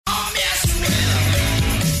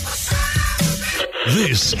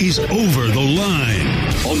This is Over the Line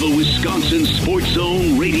on the Wisconsin Sports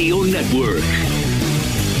Zone Radio Network.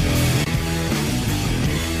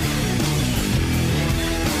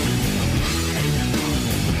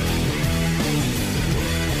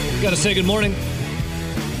 Got to say good morning.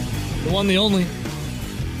 The one, the only.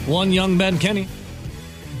 One young Ben Kenny.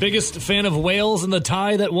 Biggest fan of Wales in the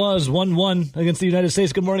tie that was 1-1 against the United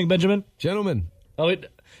States. Good morning, Benjamin. Gentlemen.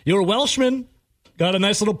 You're a Welshman. Got a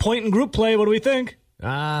nice little point in group play. What do we think?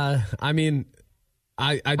 I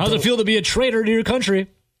How's it feel to be a traitor to your country?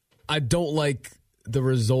 I don't like the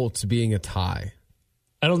results being a tie.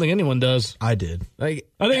 I don't think anyone does. I did. Like,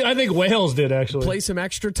 I think Wales did, actually. play some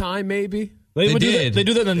extra time, maybe. They did. They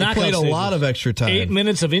do that in the knockout played stages. a lot of extra time. 8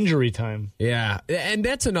 minutes of injury time. Yeah, and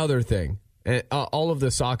that's another thing. And all of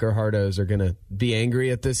the soccer hardos are going to be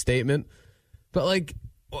angry at this statement. But, like,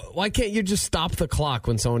 why can't you just stop the clock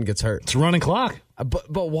when someone gets hurt? It's a running clock.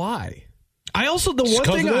 But why? I also, the one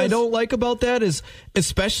thing I don't like about that is,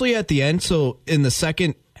 especially at the end, so in the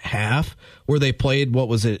second half where they played, what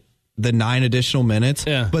was it, the 9 additional minutes,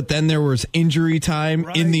 but then there was injury time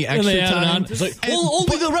in the extra time. It's like,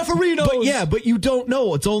 only the referee knows. But you don't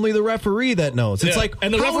know. It's only the referee that knows. It's like,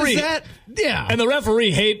 and the how referee, is that? Yeah. And the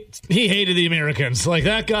referee hated the Americans. Like,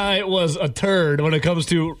 that guy was a turd when it comes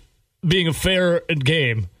to being a fair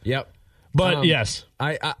game. Yep. But yes.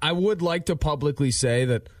 I would like to publicly say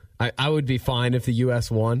that I would be fine if the U.S.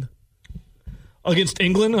 won. Against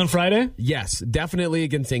England on Friday? Yes, definitely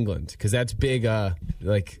against England, because that's big.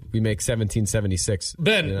 Like, we make 1776.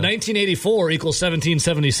 Ben, 1984 equals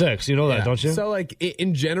 1776. You know that, don't you? So, like,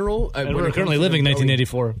 in general... and we're currently living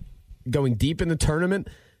 1984. Going deep in the tournament,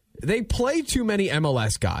 they play too many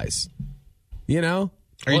MLS guys. You know?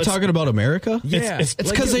 Are you talking about America? Yeah. It's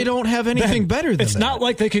because they don't have anything better than that. It's not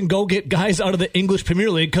like they can go get guys out of the English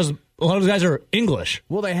Premier League because a lot of the guys are English.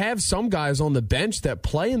 Well, they have some guys on the bench that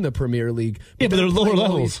play in the Premier League. But they're lower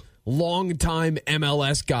levels. Long-time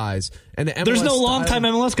MLS guys. And the MLS There's no long-time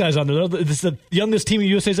MLS guys on there. It's the youngest team the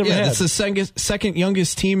USA's ever had. It's the second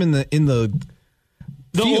youngest team in the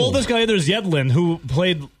field. Oldest guy there is Yedlin, who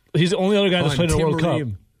played. He's the only other guy that's played in a World Cup.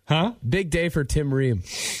 Huh? Big day for Tim Ream.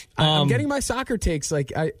 I'm getting my soccer takes.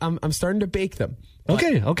 Like, I'm starting to bake them.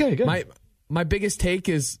 Okay, good. My biggest take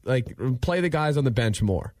is, like, play the guys on the bench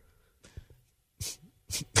more.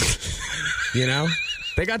 You know?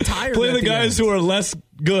 They got tired. Play the guys who are less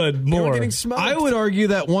good more. They were getting smoked. I would argue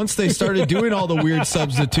that once they started doing all the weird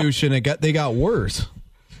substitution, they got worse.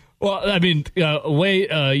 Well, I mean, a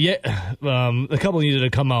couple needed to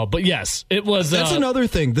come out, but yes, it was. That's another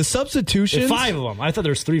thing. The substitutions, 5 of them. I thought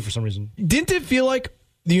there was 3 for some reason. Didn't it feel like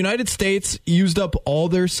the United States used up all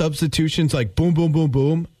their substitutions, like boom, boom, boom,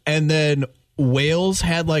 boom, and then Wales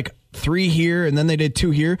had like 3 here, and then they did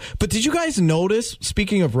 2 here. But did you guys notice,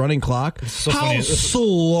 speaking of running clock, how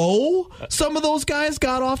slow some of those guys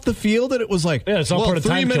got off the field? And it was like, it's all part of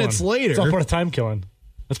 3 minutes later. It's all part of time killing.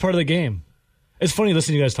 That's part of the game. It's funny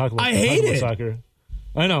listening to you guys talk about. I hate it. Soccer.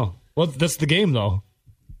 I know. Well, that's the game, though.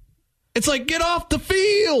 It's like, get off the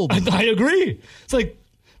field. I agree. It's like,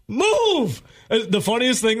 move. The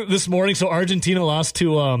funniest thing this morning. So Argentina lost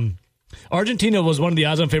to. Argentina was one of the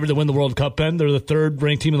odds-on favorites to win the World Cup. Ben, they're the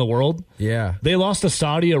 3rd-ranked team in the world. Yeah, they lost to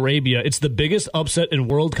Saudi Arabia. It's the biggest upset in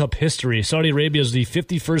World Cup history. Saudi Arabia is the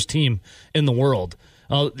 51st team in the world.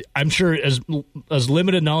 I'm sure, as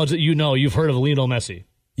limited knowledge that you know, you've heard of Lionel Messi.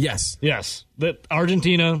 Yes. That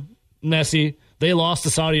Argentina, Messi, they lost to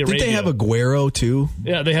Saudi Arabia. Didn't they have Aguero, too?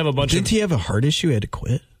 Yeah, they have a bunch Didn't he have a heart issue? He had to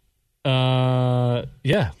quit?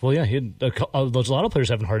 Yeah. Well, yeah, he had there's a lot of players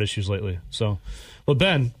having heart issues lately. So, but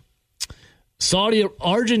Ben,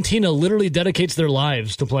 Argentina literally dedicates their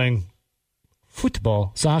lives to playing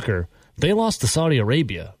football, soccer. They lost to Saudi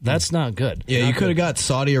Arabia. That's not good. Yeah, you could have got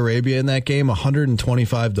Saudi Arabia in that game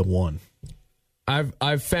 125-1.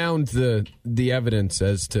 I've found the evidence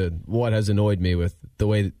as to what has annoyed me with the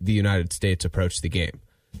way the United States approached the game.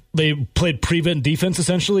 They played prevent defense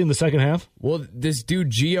essentially in the second half. Well, this dude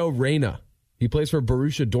Gio Reyna, he plays for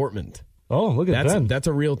Borussia Dortmund. Oh, look at that! That's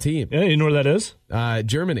a real team. Yeah, you know where that is?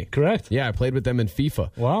 Germany. Correct. Yeah, I played with them in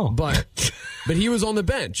FIFA. Wow. But he was on the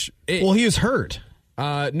bench. Well, he was hurt.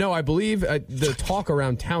 No, I believe the talk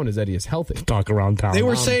around town is that he is healthy. Talk around town. They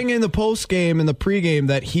were saying in the post game and the pregame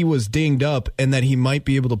that he was dinged up and that he might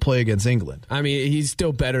be able to play against England. I mean, he's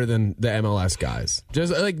still better than the MLS guys.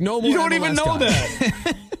 Just like no more. You don't MLS even know guys.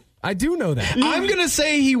 that. I do know that. I'm going to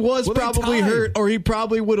say he was probably hurt, or he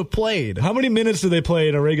probably would have played. How many minutes do they play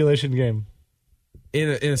in a regulation game? In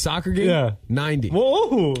a soccer game? Yeah. 90.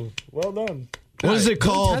 Whoa, well done. What is it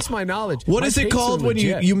called? Test my knowledge. What My is it takes called are when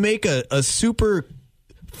legit. you make a super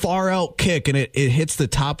far out kick and it hits the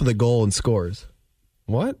top of the goal and scores?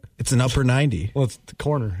 What? It's an upper 90. Well, it's the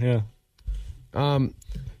corner, yeah.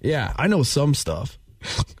 Yeah. I know some stuff.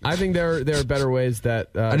 I think there are better ways that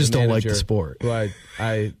I just don't like the sport.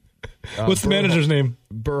 What's the manager's name?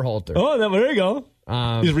 Berhalter. Oh, there you go.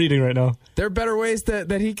 He's reading right now. There are better ways that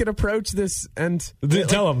he could approach this and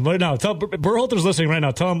Tell him right now. Tell Berhalter's listening right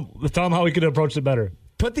now. Tell him how he could approach it better.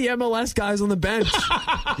 put the MLS guys on the bench.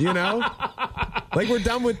 You know, like we're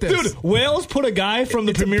done with this. Dude, Wales put a guy from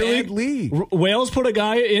the It's a Premier bad League. league. Wales put a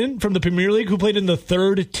guy in from the Premier League who played in the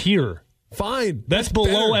third tier. Fine, That's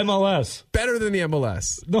below better. MLS. Better than the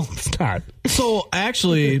MLS. No, it's not. So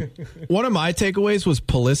actually, one of my takeaways was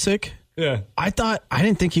Pulisic. Yeah. I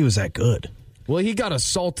didn't think he was that good. Well, he got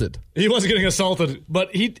assaulted. He wasn't getting assaulted,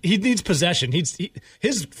 but he needs possession.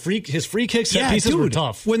 His free kick set pieces were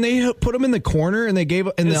tough. When they put him in the corner and they gave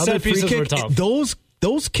and His the other set free pieces kick, were tough.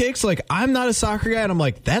 those kicks, like I'm not a soccer guy, and I'm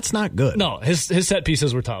like, that's not good. No, his set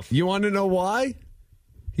pieces were tough. You want to know why?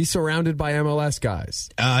 He's surrounded by MLS guys,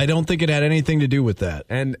 I don't think it had anything to do with that.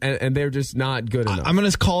 and they're just not good enough. I'm going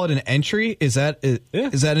to call it an entry. Is that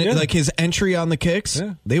Yeah. like his entry on the kicks?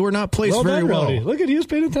 Yeah. They were not placed Well very done, well. Rowdy. Look at he was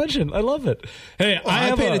paying attention. I love it. Hey,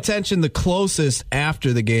 I paid attention the closest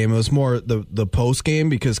after the game. It was more the post game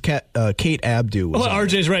because Kate Abdu was. Well, on.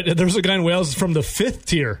 RJ's right. There's a guy in Wales from the fifth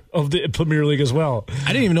tier of the Premier League as well.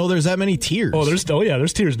 I didn't even know there's that many tiers.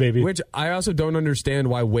 There's tiers, baby. Which I also don't understand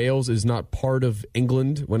why Wales is not part of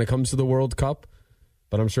England when it comes to the World Cup.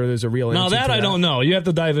 But I'm sure there's a real answer Now to that I don't know. You have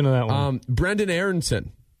to dive into that one. Brendan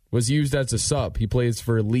Aronson was used as a sub. He plays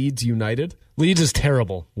for Leeds United. Leeds is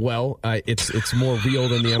terrible. Well, it's more real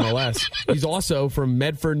than the MLS. He's also from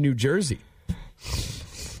Medford, New Jersey.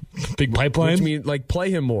 Big pipeline. Which means, like,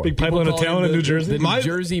 play him more. Big People pipeline of call him talent in New Jersey? The New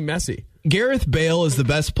Jersey Messi. Gareth Bale is the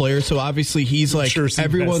best player, so obviously he's like Jersey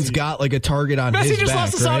everyone's Messi. got like a target on Messi his just back.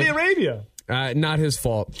 lost to Saudi right? Arabia. Not his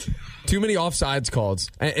fault. Too many offsides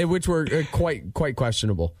calls, which were quite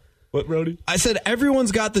questionable. What, Rowdy? I said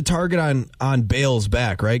everyone's got the target on Bale's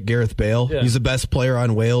back, right? Gareth Bale. Yeah. He's the best player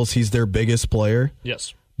on Wales. He's their biggest player.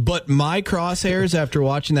 Yes. But my crosshairs after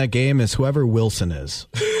watching that game is whoever Wilson is.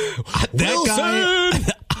 That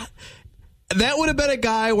guy. That would have been a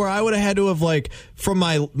guy where I would have had to have, like, from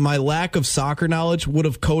my lack of soccer knowledge, would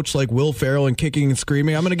have coached like Will Ferrell and kicking and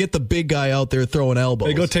screaming. I'm going to get the big guy out there throwing elbows.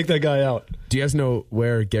 Hey, go take that guy out. Do you guys know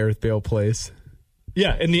where Gareth Bale plays?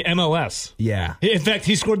 Yeah, in the MLS. Yeah. In fact,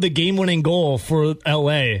 he scored the game-winning goal for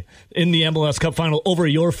L.A. in the MLS Cup final over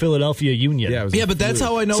your Philadelphia Union. Yeah, it was Yeah, but that's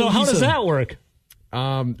how I know. So how he's does a- that work?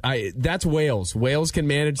 That's Wales. Wales can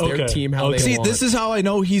manage their Okay. team how Okay. they See, want. this is how I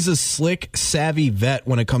know he's a slick, savvy vet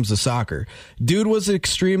when it comes to soccer. Dude was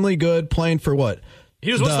extremely good playing for what?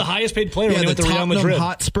 He was once the highest-paid player when he the went to Real Tottenham Madrid.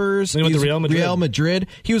 Hotspurs. When he went to He's Real Madrid. Real Madrid.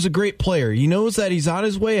 He was a great player. He knows that he's on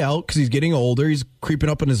his way out because he's getting older. He's creeping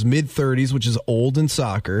up in his mid-30s, which is old in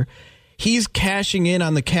soccer. He's cashing in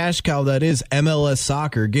on the cash cow that is MLS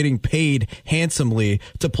soccer, getting paid handsomely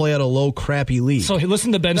to play at a low, crappy league. So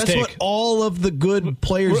listen to Ben's That's take. what all of the good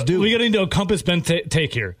players do. We got into a compass Ben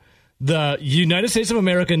take here. The United States of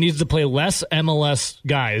America needs to play less MLS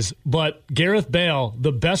guys, but Gareth Bale,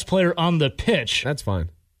 the best player on the pitch, That's fine.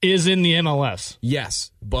 is in the MLS. Yes,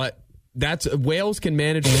 but Wales can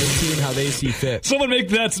manage their team how they see fit. Someone make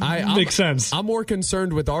that make sense. I'm more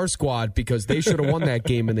concerned with our squad because they should have won that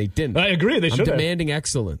game and they didn't. I agree. They I'm should have. demanding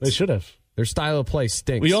excellence. They should have. Their style of play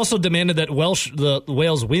stinks. We also demanded that the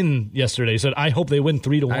Wales win yesterday. He said, I hope they win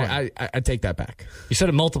 3-1. I take that back. He said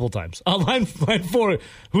it multiple times. Line 4.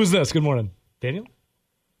 Who's this? Good morning. Daniel?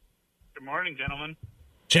 Good morning, gentlemen.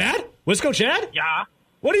 Chad? Wisco Chad? Yeah,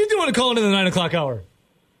 What are you doing to call into the 9 o'clock hour?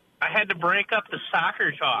 I had to break up the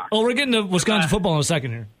soccer talk. Oh, we're getting to Wisconsin football in a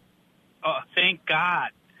second here. Oh, thank God.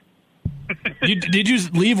 Did you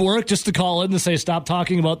leave work just to call in to say stop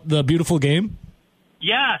talking about the beautiful game?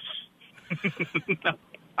 Yes. No,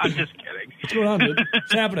 I'm just kidding. What's going on, dude?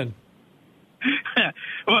 What's happening?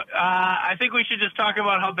 Well, I think we should just talk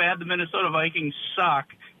about how bad the Minnesota Vikings suck.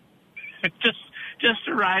 just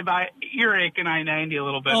to ride by earache and I-90 a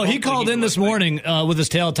little bit. Oh, he Hopefully called he's in this listening. morning with his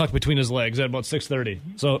tail tucked between his legs at about 6:30.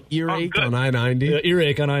 So Earache good. on I-90.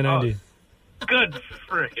 earache on I-90. Good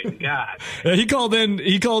freaking God. He called in.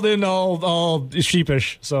 He called in all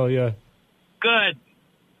sheepish. So yeah. Good.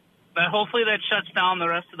 But hopefully that shuts down the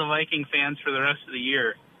rest of the Viking fans for the rest of the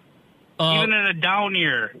year. Even in a down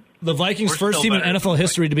year. The Vikings' We're first still team in better. NFL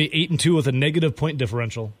history to be 8-2 with a negative point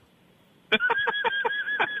differential.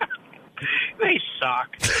 They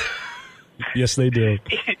suck. Yes, they do.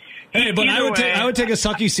 Hey, but Either way, I would take a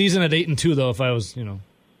sucky season at 8-2 though if I was I mean,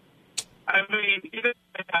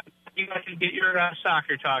 you guys can get your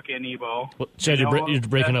soccer talk in, Ebo. Well, Chad, You know, you're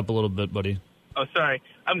breaking up a little bit, buddy. Oh, sorry.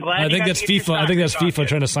 I'm glad. I think that's FIFA. I think that's FIFA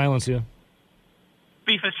trying to silence you.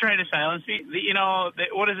 FIFA's trying to silence me.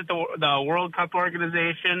 What is it? The World Cup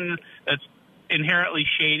organization that's inherently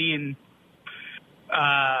shady and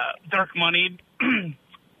dark moneyed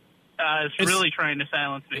is really trying to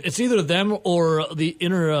silence me. It's either them or the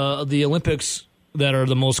Olympics that are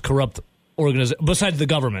the most corrupt organization besides the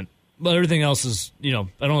government. But everything else is, I don't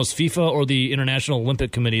know, it's FIFA or the International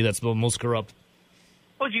Olympic Committee that's the most corrupt.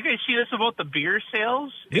 Oh, did you guys see this about the beer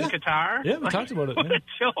sales in Qatar? Yeah, we talked about it. What a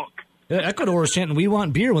joke. Yeah, Ecuador was chanting, "We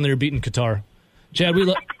want beer" when they were beating Qatar. Chad, we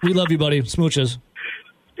love you, buddy. Smooches.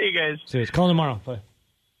 See you guys. See you. Call tomorrow. Bye.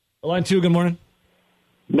 Line 2, good morning.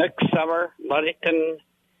 Next summer, Ludington,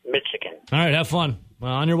 Michigan. All right, have fun.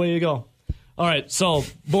 Well, on your way you go. All right, so,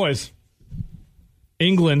 boys.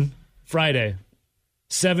 England, Friday.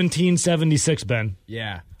 1776, Ben.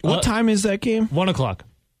 Yeah. What time is that game? 1 o'clock.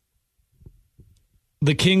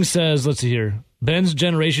 The King says, let's see here. Ben's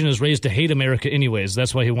generation is raised to hate America anyways.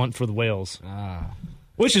 That's why he went for the Wales.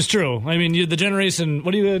 Which is true. I mean, the generation,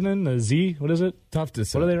 what are you in? The Z? What is it? Tough to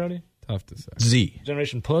say. What are they, Ronnie? Tough to say. Z.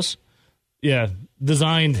 Generation Puss? Yeah.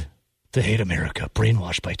 Designed to hate America.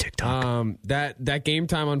 Brainwashed by TikTok. That game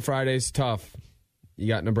time on Friday is tough. You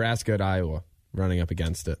got Nebraska at Iowa running up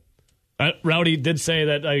against it. Rowdy did say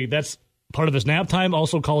that that's part of his nap time.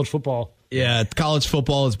 Also college football. Yeah, college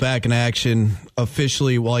football is back in action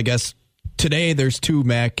officially. Well, I guess today there's 2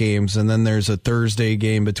 MAC games, and then there's a Thursday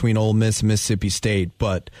game between Ole Miss and Mississippi State.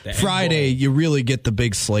 But Friday, you really get the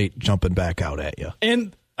big slate jumping back out at you.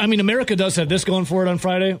 And, I mean, America does have this going for it on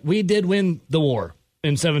Friday. We did win the war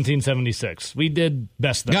in 1776. We did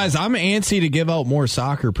best then. Guys, I'm antsy to give out more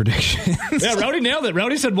soccer predictions. Yeah, Rowdy nailed it.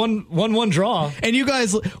 Rowdy said 1-1 draw. And you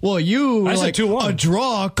guys, well, you were I said like, 2-1. A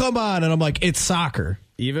draw, come on. And I'm like, it's soccer.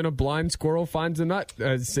 Even a blind squirrel finds a nut.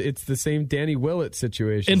 It's the same Danny Willett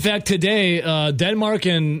situation. In fact, today, Denmark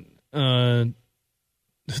and who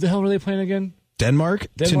the hell were they playing again? Denmark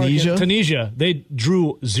Tunisia. Tunisia. They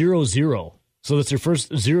drew 0-0. So that's their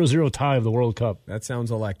first 0-0 tie of the World Cup. That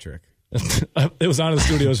sounds electric. It was on in the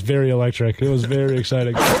studio. It was very electric. It was very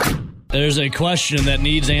exciting. There's a question that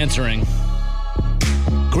needs answering.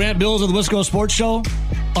 Grant Bills of the Wisco Sports Show.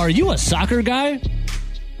 Are you a soccer guy?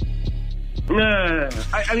 I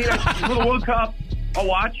mean, for the World Cup, I'll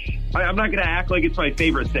watch. I'm not going to act like it's my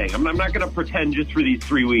favorite thing. I'm not going to pretend just for these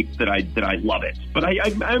 3 weeks that I love it. But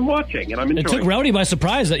I'm watching, and I'm enjoying it. It took Rowdy by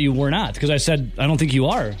surprise that you were not, because I said, I don't think you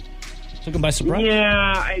are. Took him by surprise.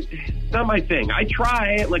 Yeah, it's not my thing. I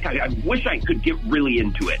try. Like, I wish I could get really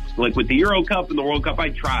into it. Like, with the Euro Cup and the World Cup, I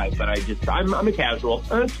try. But I'm a casual.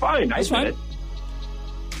 It's fine. That's fine. It.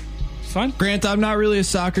 It's fine. Grant, I'm not really a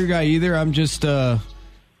soccer guy either. I'm just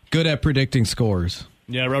good at predicting scores.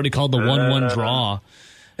 Yeah, Rowdy called the 1-1 draw.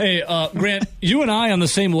 Hey, Grant, you and I on the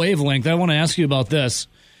same wavelength. I want to ask you about this.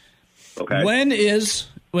 Okay. When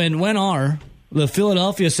are the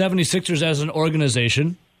Philadelphia 76ers as an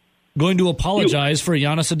organization going to apologize for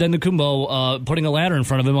Giannis Antetokounmpo putting a ladder in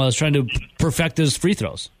front of him while he's trying to perfect his free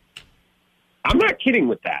throws? I'm not kidding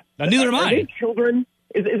with that. Neither am I. Are they children?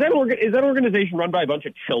 Is that organization run by a bunch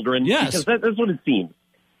of children? Yes. Because that's what it seems.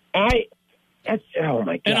 Oh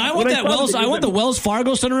my god! And I want the Wells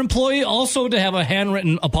Fargo Center employee also to have a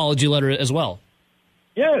handwritten apology letter as well.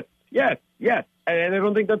 Yes. And I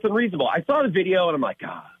don't think that's unreasonable. I saw the video and I'm like,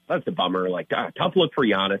 that's a bummer. Like, tough look for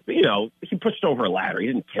Giannis. But, he pushed over a ladder. He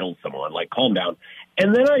didn't kill someone. Like, calm down.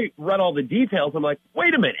 And then I read all the details. I'm like,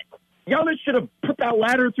 wait a minute. Giannis should have put that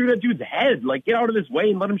ladder through that dude's head. Like, get out of his way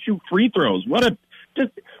and let him shoot free throws. What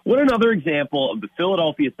another example of the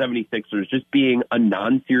Philadelphia 76ers just being a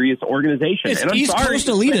non-serious organization. It's and I'm East sorry, Coast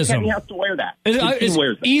elitism. Ben Kenny has to wear that. It's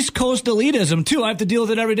wears that. East Coast elitism too. I have to deal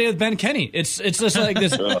with it every day with Ben Kenny. It's just like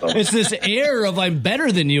this. It's this air of I'm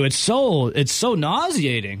better than you. It's so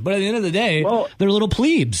nauseating. But at the end of the day, they're little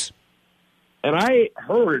plebes. And I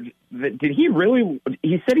heard that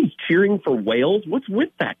he said he's cheering for Wales. What's with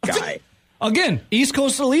that guy? Again, East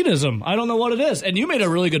Coast elitism. I don't know what it is. And you made a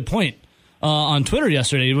really good point on Twitter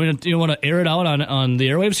yesterday. You want to air it out on the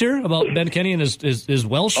airwaves here about Ben Kenny and his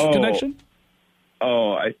Welsh connection?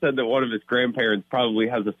 Oh, I said that one of his grandparents probably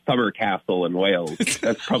has a summer castle in Wales.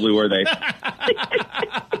 That's probably where they...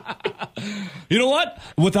 You know what?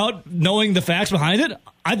 Without knowing the facts behind it,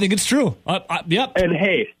 I think it's true. Yep. And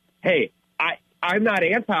hey, I'm not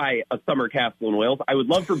anti a summer castle in Wales. I would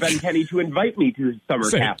love for Ben Kenny to invite me to his summer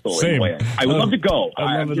castle in Wales. I would love to go.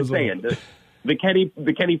 I'm just saying. The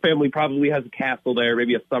Kenny family probably has a castle there,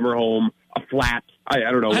 maybe a summer home, a flat. I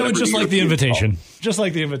don't know. I would just like the invitation. Just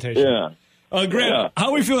like the invitation. Yeah. Grant, how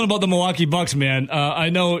are we feeling about the Milwaukee Bucks, man? I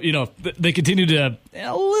know, they continue to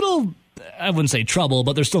a little I wouldn't say trouble,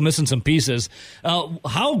 but they're still missing some pieces.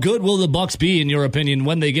 How good will the Bucks be, in your opinion,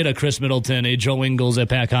 when they get a Chris Middleton, a Joe Ingles, a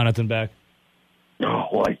Pat Connaughton back? Oh,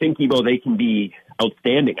 well, I think, Evo, they can be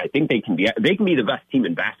outstanding. I think they can be the best team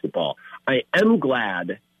in basketball. I am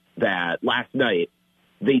glad that last night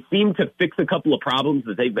they seemed to fix a couple of problems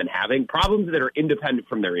that they've been having, problems that are independent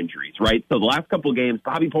from their injuries, right? So the last couple of games,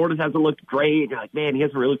 Bobby Portis hasn't looked great. You're like, man, he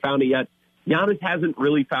hasn't really found it yet. Giannis hasn't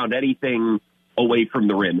really found anything away from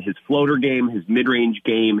the rim. His floater game, his mid-range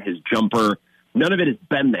game, his jumper, none of it has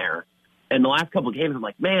been there. And the last couple of games, I'm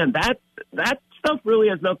like, man, that stuff really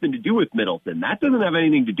has nothing to do with Middleton. That doesn't have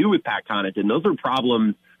anything to do with Pat Connaughton. Those are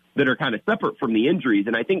problems that are kind of separate from the injuries.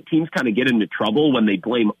 And I think teams kind of get into trouble when they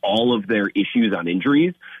blame all of their issues on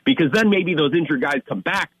injuries, because then maybe those injured guys come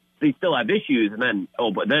back, they still have issues, and then,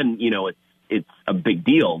 it's a big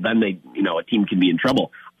deal. Then a team can be in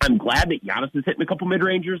trouble. I'm glad that Giannis is hitting a couple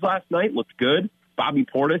mid-rangers last night. Looked good. Bobby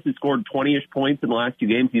Portis has scored 20-ish points in the last 2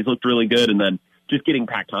 games. He's looked really good. And then just getting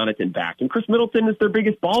Pat Connaughton back. And Chris Middleton is their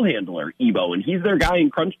biggest ball handler, Evo, and he's their guy in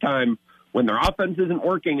crunch time. When their offense isn't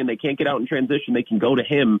working and they can't get out in transition, they can go to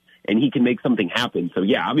him and he can make something happen. So,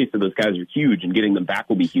 yeah, obviously those guys are huge, and getting them back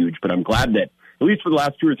will be huge. But I'm glad that, at least for the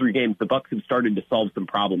last 2 or 3 games, the Bucks have started to solve some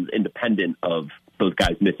problems independent of those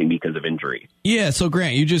guys missing because of injury. Yeah, so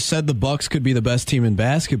Grant, you just said the Bucks could be the best team in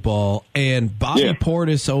basketball, and Bobby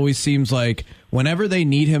Portis always seems like whenever they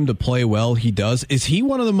need him to play well, he does. Is he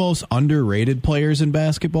one of the most underrated players in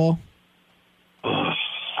basketball?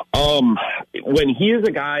 When he is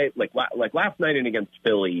a guy like last night and against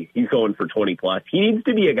Philly, he's going for 20 plus. He needs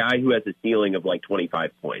to be a guy who has a ceiling of like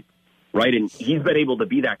 25 points, right? And he's been able to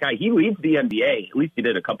be that guy. He leads the NBA. At least he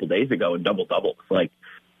did a couple days ago in double doubles.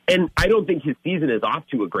 And I don't think his season is off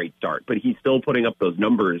to a great start, but he's still putting up those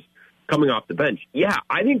numbers coming off the bench. Yeah,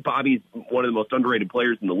 I think Bobby's one of the most underrated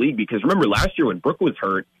players in the league, because remember last year when Brook was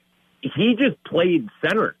hurt, he just played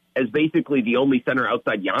center as basically the only center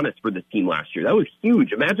outside Giannis for this team last year. That was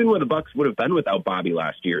huge. Imagine where the Bucks would have been without Bobby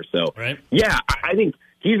last year. So, Yeah, I think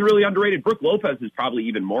he's really underrated. Brook Lopez is probably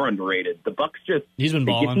even more underrated. The Bucks he's been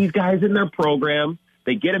balling. Get these guys in their program.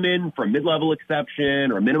 They get them in for a mid-level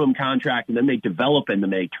exception or a minimum contract, and then they develop them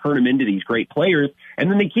and they turn them into these great players, and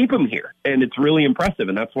then they keep them here. And it's really impressive,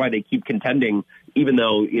 and that's why they keep contending, even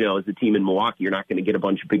though, as a team in Milwaukee, you're not going to get a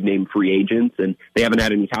bunch of big-name free agents, and they haven't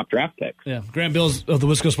had any top draft picks. Yeah, Grant Bills of the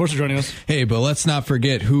Wisco Sports are joining us. Hey, but let's not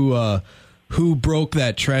forget who broke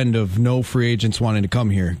that trend of no free agents wanting to come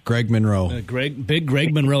here. Greg Monroe. Big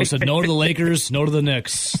Greg Monroe said no to the Lakers, no to the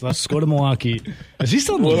Knicks. Let's go to Milwaukee. Is he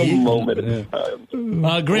still in the league? What a moment in time.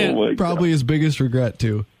 Grant. Probably his biggest regret,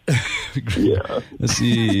 too. Yeah. Let's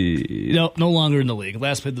see. No longer in the league.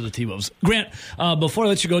 Last played to the T-Wolves. Grant, before I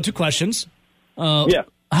let you go, 2 questions. Yeah.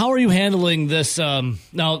 How are you handling this?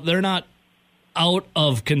 Now, they're not out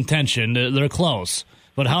of contention. They're close.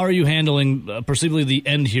 But how are you handling perceivably the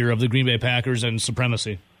end here of the Green Bay Packers and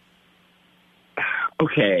supremacy?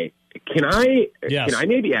 Okay. Can I Yes.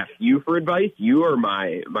 maybe ask you for advice? You are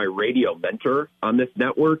my radio mentor on this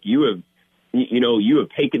network. You have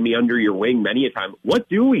taken me under your wing many a time. What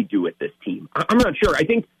do we do with this team? I'm not sure. I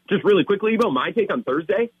think, just really quickly, Evo, my take on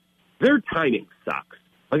Thursday, their timing sucks.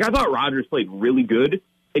 I thought Rodgers played really good,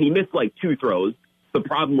 and he missed 2 throws. The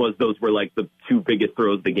problem was those were the 2 biggest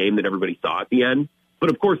throws of the game that everybody saw at the end. But,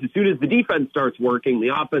 of course, as soon as the defense starts working, the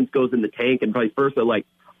offense goes in the tank and vice versa.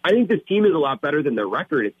 I think this team is a lot better than their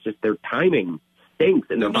record. It's just their timing stinks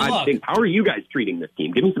and their vibe stinks. How are you guys treating this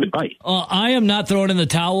team? Give me some advice. I am not throwing in the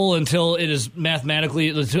towel until it is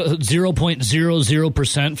mathematically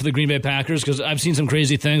 0.00% for the Green Bay Packers, because I've seen some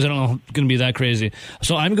crazy things. I don't know if it's going to be that crazy.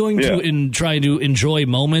 So I'm going to try to enjoy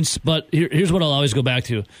moments, but here's what I'll always go back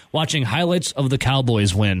to. Watching highlights of the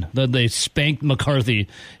Cowboys win. They spanked McCarthy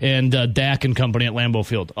and Dak and company at Lambeau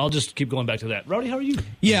Field. I'll just keep going back to that. Rowdy, how are you?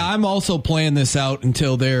 Yeah, I'm also playing this out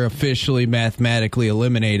until they're officially mathematically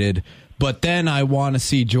eliminated. But then I want to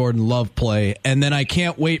see Jordan Love play, and then I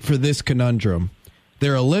can't wait for this conundrum.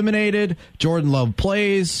 They're eliminated. Jordan Love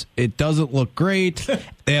plays. It doesn't look great.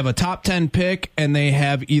 They have a top 10 pick, and they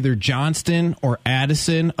have either Johnston or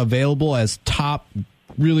Addison available as top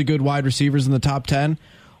really good wide receivers in the top 10.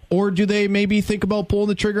 Or do they maybe think about pulling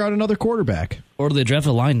the trigger on another quarterback? Or do they draft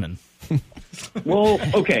a lineman? Well,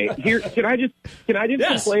 okay. Here, can I just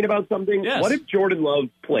complain about something? Yes. What if Jordan Love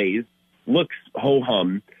plays, looks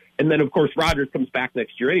ho-hum, and then, of course, Rodgers comes back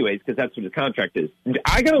next year anyways, because that's what his contract is.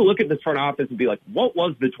 I got to look at this front office and be like, what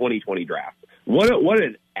was the 2020 draft? What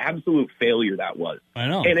an absolute failure that was. I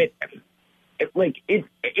know. And it's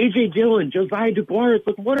A.J. Dillon, Josiah DeGuara.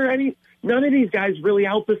 It's none of these guys really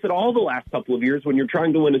helped us at all the last couple of years when you're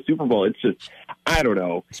trying to win a Super Bowl. It's just, I don't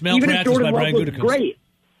know. Smell Even if practice Jordan by Love Brian looks Gutekunst. great.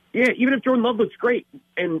 Yeah, even if Jordan Love looks great,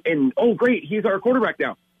 and oh, great, he's our quarterback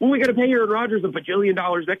now. Well, we got to pay Aaron Rodgers $1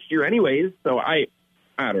 bajillion next year anyways, so I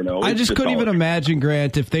don't know. I just couldn't even imagine,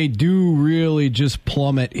 Grant, if they do really just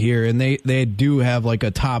plummet here and they do have like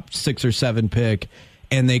a top 6 or 7 pick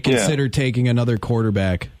and they consider taking another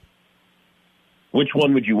quarterback. Which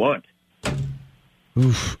one would you want?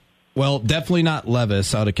 Oof. Well, definitely not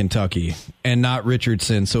Levis out of Kentucky and not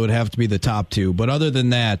Richardson, so it would have to be the top 2. But other than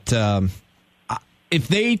that, if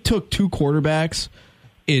they took 2 quarterbacks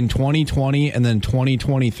in 2020 and then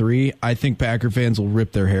 2023, I think Packer fans will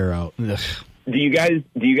rip their hair out. Do you guys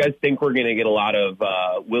think we're going to get a lot of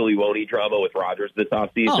Willie Woney drama with Rodgers this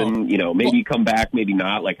offseason? Oh. Maybe come back, maybe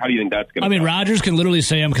not. Like, how do you think that's going to go? Rodgers can literally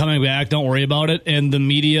say, I'm coming back, don't worry about it. And the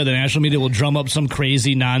media, the national media, will drum up some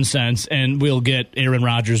crazy nonsense, and we'll get Aaron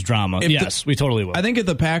Rodgers drama. We totally will. I think if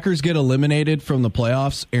the Packers get eliminated from the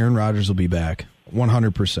playoffs, Aaron Rodgers will be back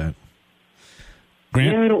 100%.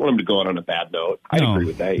 Grant? Yeah, I don't want him to go out on a bad note. I agree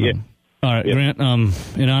with that. Yeah. All right, Grant,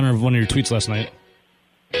 in honor of one of your tweets last night.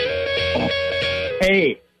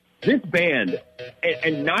 Hey, this band,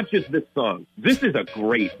 and not just this song, this is a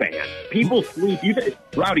great band. People sleep.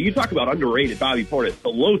 Rowdy, you talk about underrated Bobby Portis. The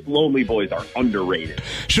Los Lonely Boys are underrated.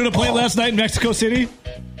 Should have played last night in Mexico City.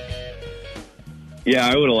 Yeah,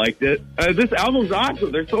 I would have liked it. This album's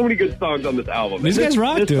awesome. There's so many good songs on this album. These guys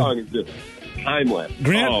rock, dude. This song is just timeless.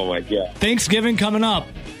 Grant, oh, my God. Thanksgiving coming up.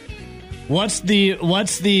 What's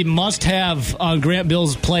the must-have on Grant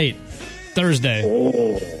Bill's plate Thursday?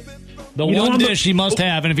 Oh. The one dish he must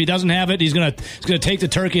have, and if he doesn't have it, he's gonna take the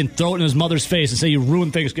turkey and throw it in his mother's face and say you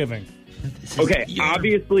ruined Thanksgiving. Okay,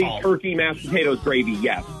 obviously turkey, mashed potatoes, gravy,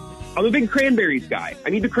 yes. I'm a big cranberries guy. I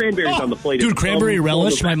need the cranberries on the plate. Dude, cranberry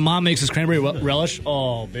relish? My mom makes this cranberry relish.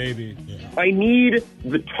 Oh, baby. I need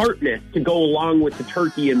the tartness to go along with the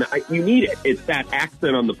turkey, and you need it. It's that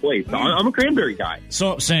accent on the plate. So I'm a cranberry guy.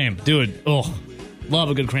 So, same. Dude, love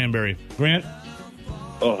a good cranberry. Grant?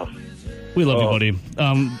 Oh. We love you, buddy.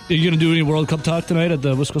 Are you going to do any World Cup talk tonight at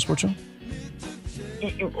the Wisco Sports Show?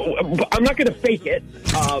 I'm not going to fake it.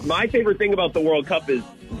 My favorite thing about the World Cup is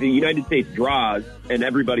the United States draws, and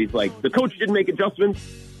everybody's like, the coach didn't make adjustments,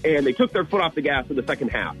 and they took their foot off the gas in the second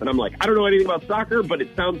half. And I'm like, I don't know anything about soccer, but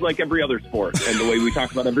it sounds like every other sport, and the way we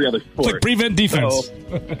talk about every other sport. It's like prevent defense. So,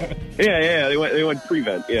 yeah, they went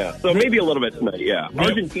prevent, yeah. So maybe a little bit tonight, yeah.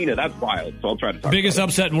 Argentina, that's wild, so I'll try to talk Biggest about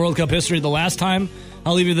upset in World Cup history. The last time,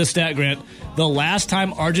 I'll leave you this stat, Grant. The last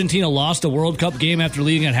time Argentina lost a World Cup game after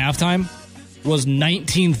leading at halftime was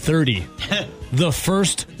 1930. The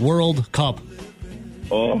first World Cup.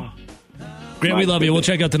 Oh. Grant, we love you. We'll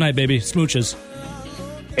check out tonight, baby. Smooches.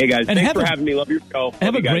 Hey, guys. Thanks for having me. Love your show.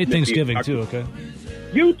 Have a great Thanksgiving, too, okay?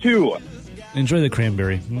 You, too. Enjoy the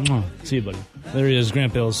cranberry. Mwah. See you, buddy. There he is,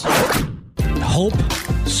 Grant Bills. Hope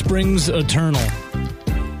springs eternal.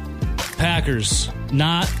 Packers,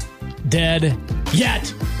 not dead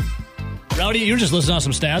yet. Rowdy, you're just listening to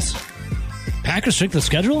some stats. Packers strength of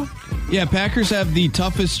schedule? Yeah, Packers have the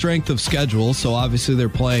toughest strength of schedule, so obviously they're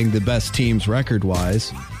playing the best teams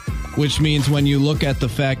record-wise, which means when you look at the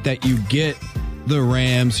fact that you get the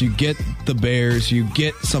Rams, you get the Bears, you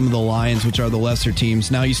get some of the Lions, which are the lesser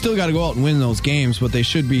teams. Now, you still got to go out and win those games, but they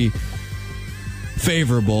should be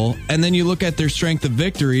favorable. And then you look at their strength of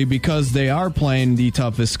victory because they are playing the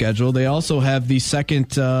toughest schedule. They also have the second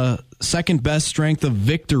best strength of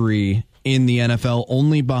victory in the NFL,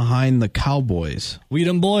 only behind the Cowboys. We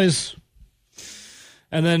them boys.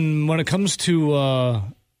 And then when it comes to,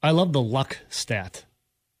 I love the luck stat.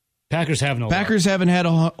 Packers have no Packers luck. Haven't had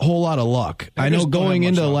a whole lot of luck. I know going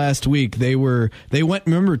into last week, they went,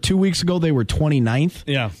 remember 2 weeks ago, they were 29th?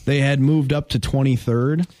 Yeah. They had moved up to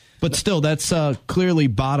 23rd. But still, that's clearly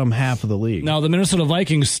bottom half of the league. Now, the Minnesota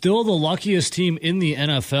Vikings, still the luckiest team in the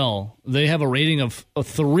NFL. They have a rating of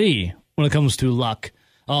 3 when it comes to luck.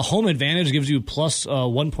 Home advantage gives you plus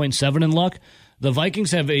 1.7 in luck. The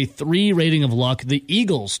Vikings have a 3 rating of luck. The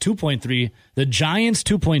Eagles, 2.3. The Giants,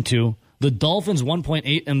 2.2. The Dolphins,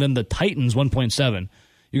 1.8. And then the Titans, 1.7.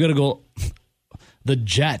 You got to go. The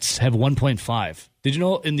Jets have 1.5. Did you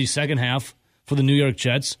know in the second half for the New York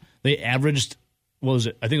Jets, they averaged, what was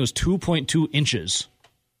it? I think it was 2.2 inches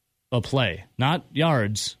a play. Not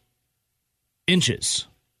yards, inches.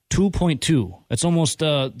 2.2. That's almost,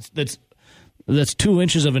 that's 2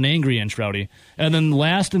 inches of an angry inch, Rowdy. And then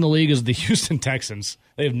last in the league is the Houston Texans.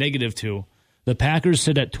 They have -2. The Packers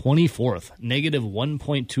sit at 24th,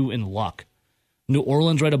 -1.2 in luck. New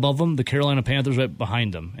Orleans right above them, the Carolina Panthers right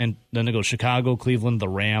behind them. And then they go Chicago, Cleveland, the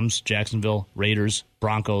Rams, Jacksonville, Raiders,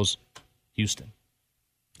 Broncos, Houston.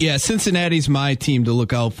 Yeah, Cincinnati's my team to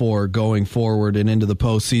look out for going forward and into the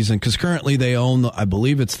postseason because currently they own, I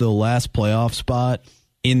believe it's the last playoff spot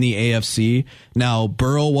in the AFC. Now,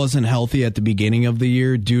 Burrow wasn't healthy at the beginning of the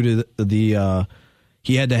year due to the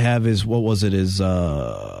he had to have his, what was it, his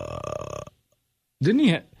Didn't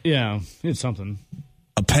he? He had something.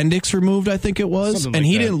 Appendix removed, I think it was. Something and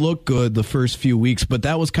like he that. didn't look good the first few weeks, but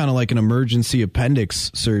that was kind of like an emergency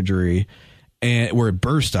appendix surgery and where it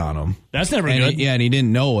burst on him. That's never And good. and he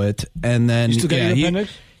didn't know it. And then You still got your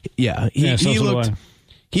appendix? he looked.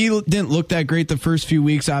 He didn't look that great the first few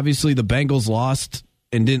weeks. Obviously, the Bengals lost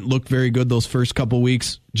and didn't look very good those first couple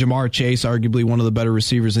weeks. Jamar Chase, arguably one of the better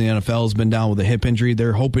receivers in the NFL, has been down with a hip injury.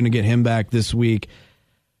 They're hoping to get him back this week.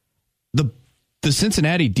 The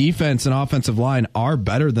Cincinnati defense and offensive line are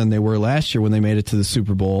better than they were last year when they made it to the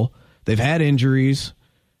Super Bowl. They've had injuries,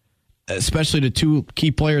 especially to two key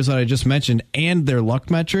players that I just mentioned, and their luck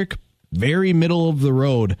metric, very middle of the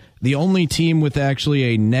road. The only team with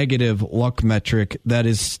actually a negative luck metric that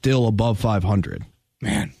is still above 500.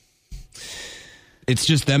 Man. It's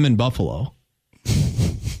just them in Buffalo.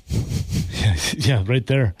 Yeah, right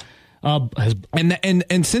there.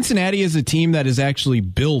 And Cincinnati is a team that is actually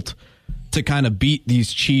built to kind of beat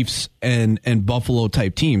these Chiefs and Buffalo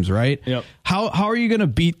type teams, right? Yep. How are you going to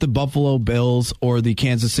beat the Buffalo Bills or the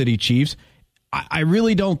Kansas City Chiefs? I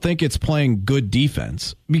really don't think it's playing good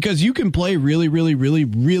defense, because you can play really, really, really,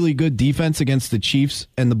 really good defense against the Chiefs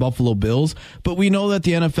and the Buffalo Bills, but we know that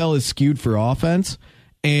the NFL is skewed for offense.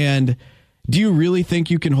 And do you really think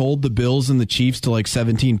you can hold the Bills and the Chiefs to like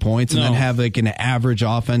 17 points and then have like an average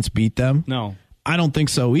offense beat them? No. I don't think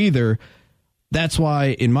so either. That's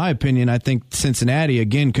why, in my opinion, I think Cincinnati,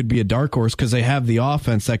 again, could be a dark horse because they have the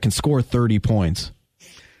offense that can score 30 points.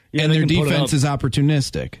 Yeah, and they their can put it defense up. is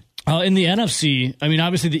opportunistic. In the NFC, I mean,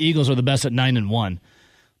 obviously the Eagles are the best at 9-1,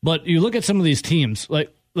 but you look at some of these teams,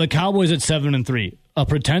 like the Cowboys at 7-3, a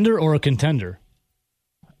pretender or a contender.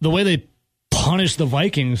 The way they punish the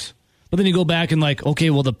Vikings, but then you go back and like,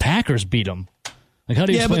 okay, well the Packers beat them. Like, how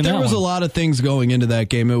do you explain but there that was one? a lot of things going into that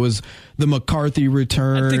game. It was the McCarthy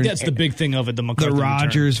return. I think that's the big thing of it. The McCarthy the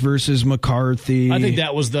Rodgers return. versus McCarthy. I think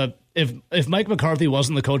that was if Mike McCarthy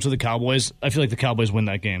wasn't the coach of the Cowboys, I feel like the Cowboys win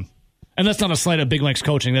that game. And that's not a slight at Big Mike's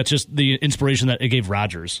coaching. That's just the inspiration that it gave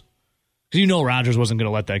Rodgers. Because you know Rodgers wasn't going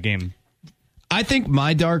to let that game. I think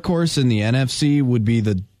my dark horse in the NFC would be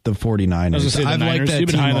the 49ers. I was going to say the I've Niners. liked that You've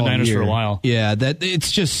been team high on the all Niners year. for a while. Yeah, that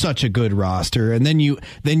it's just such a good roster. And then you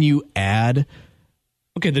add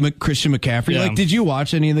Christian McCaffrey. Yeah. Like, did you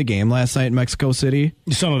watch any of the game last night in Mexico City?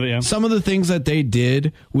 Some of it, yeah. Some of the things that they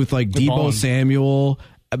did with like They're Deebo balling. Samuel,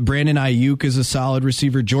 Brandon Ayuk is a solid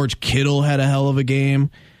receiver. George Kittle had a hell of a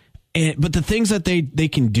game. But the things that they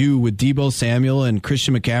can do with Deebo Samuel and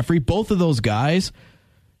Christian McCaffrey, both of those guys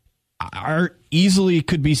are easily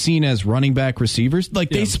could be seen as running back receivers.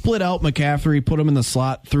 Like they split out McCaffrey, put him in the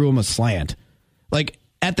slot, threw him a slant. Like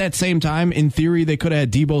at that same time, in theory, they could have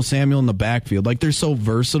had Deebo Samuel in the backfield. Like they're so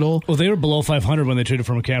versatile. Well, they were below 500 when they traded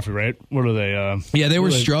for McCaffrey, right? What are they? Yeah, they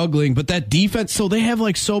were struggling, but that defense, so they have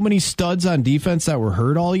like so many studs on defense that were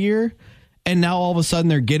hurt all year, and now all of a sudden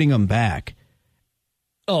they're getting them back.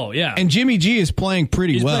 Oh, yeah. And Jimmy G is playing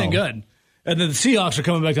pretty He's well. playing good. And then the Seahawks are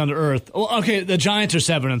coming back down to earth. Well, okay, the Giants are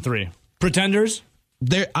 7-3. Pretenders?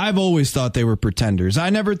 I've always thought they were pretenders. I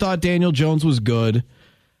never thought Daniel Jones was good.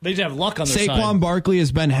 They just have luck on their side. Saquon Barkley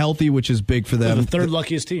has been healthy, which is big for them. They're the third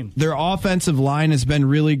luckiest team. Their offensive line has been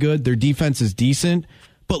really good. Their defense is decent.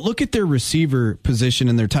 But look at their receiver position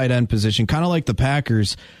and their tight end position, kind of like the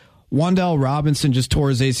Packers. Wan'Dale Robinson just tore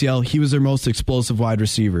his ACL. He was their most explosive wide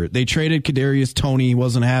receiver. They traded Kadarius Toney. He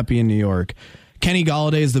wasn't happy in New York. Kenny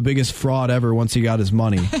Golladay is the biggest fraud ever once he got his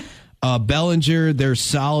money. Bellinger, their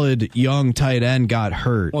solid young tight end, got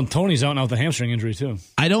hurt. Well, and Tony's out now with a hamstring injury, too.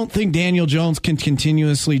 I don't think Daniel Jones can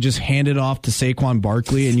continuously just hand it off to Saquon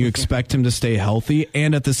Barkley and you expect him to stay healthy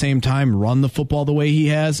and at the same time run the football the way he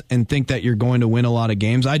has and think that you're going to win a lot of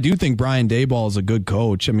games. I do think Brian Daboll is a good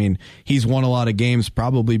coach. I mean, he's won a lot of games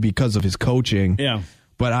probably because of his coaching. Yeah.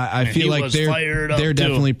 But I feel like they're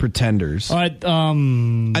definitely pretenders. All right.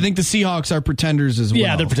 I think the Seahawks are pretenders as well.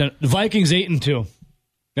 Yeah, they're pretenders. The Vikings 8-2.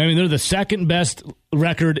 I mean, they're the second best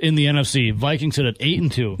record in the NFC. Vikings sit at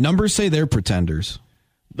 8-2. Numbers say they're pretenders.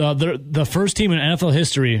 They're the first team in NFL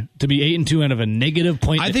history to be 8-2 and have a negative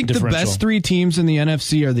point I think the differential. best three teams in the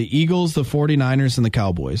NFC are the Eagles, the 49ers, and the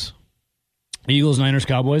Cowboys. Eagles, Niners,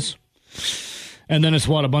 Cowboys. And then it's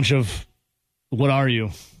a bunch of, what are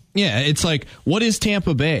you? Yeah, it's like, what is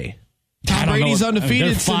Tampa Bay? Tom Brady's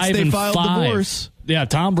undefeated since they filed divorce. Yeah,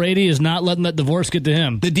 Tom Brady is not letting that divorce get to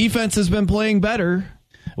him. The defense has been playing better.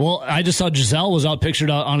 Well, I just saw Giselle was out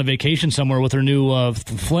pictured out on a vacation somewhere with her new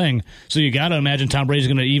fling. So you got to imagine Tom Brady's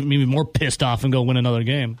going to even be more pissed off and go win another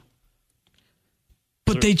game.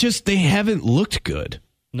 But they haven't looked good.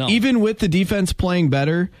 No. Even with the defense playing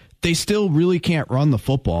better, they still really can't run the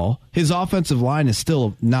football. His offensive line is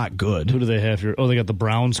still not good. Who do they have here? Oh, they got the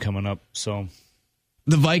Browns coming up. So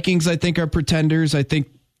the Vikings, I think, are pretenders. I think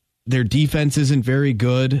their defense isn't very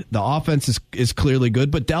good. The offense is clearly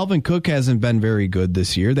good, but Dalvin Cook hasn't been very good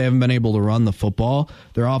this year. They haven't been able to run the football.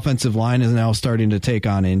 Their offensive line is now starting to take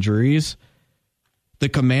on injuries. The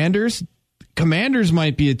Commanders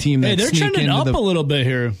might be a team that they're trending up a little bit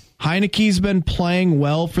here. Heineke's been playing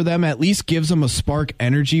well for them, at least gives them a spark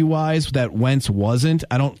energy-wise that Wentz wasn't.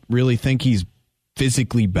 I don't really think he's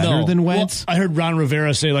physically better than Wentz. Well, I heard Ron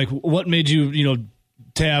Rivera say, like, what made you,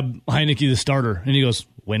 tab Heineke the starter? And he goes,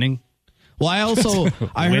 winning. Well,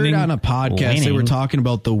 I heard on a podcast they were talking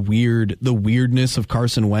about the weirdness of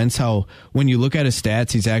Carson Wentz, how when you look at his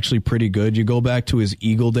stats, he's actually pretty good. You go back to his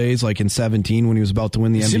Eagle days, like in 2017 when he was about to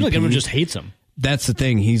win the MVP. It seems like everyone just hates him. That's the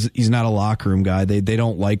thing. He's not a locker room guy. They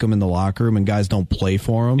don't like him in the locker room, and guys don't play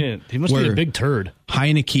for him. Yeah, he must be a big turd.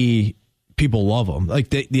 Heineke, people love him. Like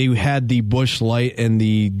they had the Busch Light and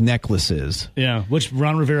the necklaces. Yeah, which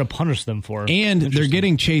Ron Rivera punished them for. And they're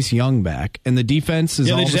getting Chase Young back, and the defense is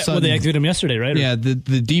all of a sudden. They activated him yesterday, right? Yeah, the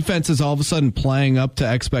defense is all of a sudden playing up to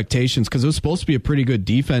expectations because it was supposed to be a pretty good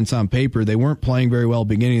defense on paper. They weren't playing very well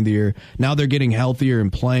beginning of the year. Now they're getting healthier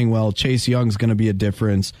and playing well. Chase Young's going to be a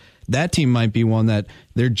difference. That team might be one that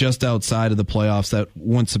they're just outside of the playoffs. That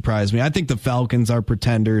wouldn't surprise me. I think the Falcons are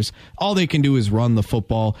pretenders. All they can do is run the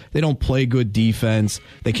football. They don't play good defense.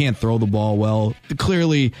 They can't throw the ball well.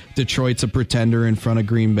 Clearly, Detroit's a pretender in front of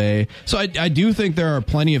Green Bay. So I do think there are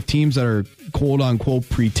plenty of teams that are quote-unquote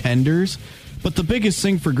pretenders. But the biggest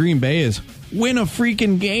thing for Green Bay is win a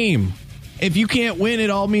freaking game. If you can't win, it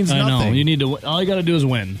all means nothing. I know. You need to. All you got to do is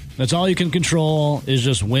win. That's all you can control is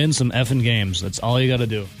just win some effing games. That's all you got to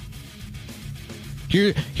do.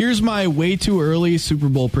 Here's my way too early Super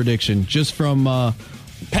Bowl prediction, just from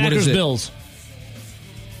Packers Bills.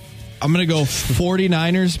 I'm going to go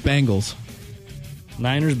 49ers Bengals.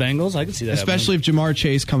 Niners Bengals? I can see that. Especially if Jamar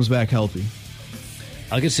Chase comes back healthy.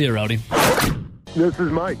 I can see it, Rowdy. This is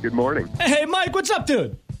Mike. Good morning. Hey, Mike, what's up,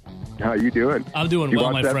 dude? How you doing? I'm doing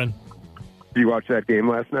well, my friend. Did you watch that game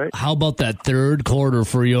last night? How about that third quarter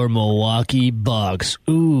for your Milwaukee Bucks?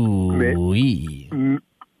 Ooh,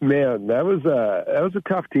 Man, that was a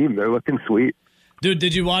tough team. They're looking sweet. Dude,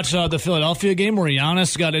 did you watch the Philadelphia game where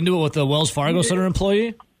Giannis got into it with the Wells Fargo Center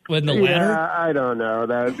employee with the ladder? Yeah, I don't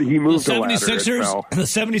know. He moved the ladder. The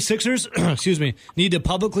 76ers, excuse me, need to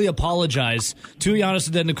publicly apologize to Giannis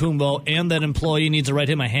Antetokounmpo, and that employee needs to write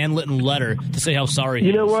him a handwritten letter to say how sorry he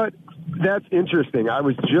is. You know what? That's interesting. I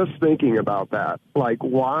was just thinking about that. Like,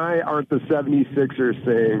 why aren't the 76ers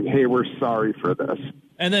saying, hey, we're sorry for this?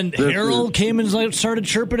 And then Harold came and started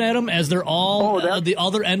chirping at him as they're all at the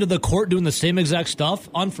other end of the court doing the same exact stuff.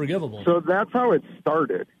 Unforgivable. So that's how it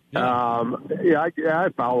started. Yeah. I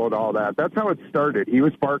followed all that. That's how it started. He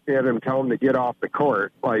was barking at him, telling him to get off the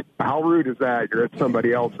court. Like, how rude is that? You're at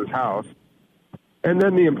somebody else's house. And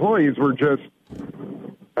then the employees were just,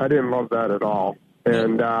 I didn't love that at all.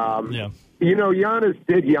 And, you know, Giannis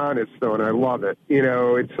did Giannis, though, and I love it. You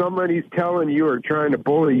know, if somebody's telling you or trying to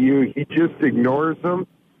bully you, he just ignores them.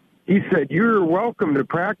 He said, you're welcome to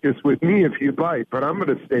practice with me if you'd like, but I'm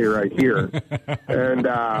going to stay right here. And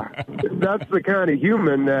that's the kind of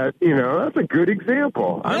human that, you know, that's a good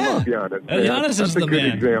example. I love Giannis. Giannis is the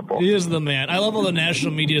man. Example. He is the man. I love how the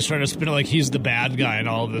national media is trying to spin it like he's the bad guy in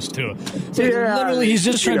all of this, too. It's like literally, he's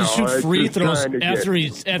just trying to shoot free throws after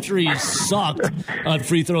he sucked on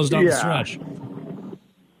free throws down the stretch.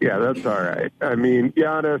 Yeah, that's all right. I mean,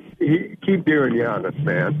 Giannis, keep doing Giannis,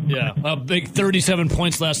 man. Yeah, a big 37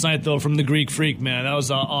 points last night, though, from the Greek Freak, man. That was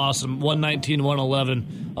awesome.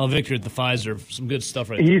 119-111 victory at the Pfizer. Some good stuff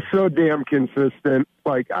right there. He's so damn consistent.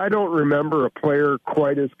 Like, I don't remember a player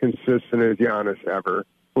quite as consistent as Giannis ever.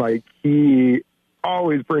 Like, he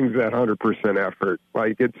always brings that 100% effort.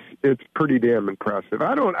 Like, it's pretty damn impressive.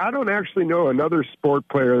 I don't actually know another sport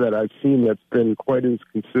player that I've seen that's been quite as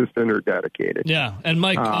consistent or dedicated. Yeah, and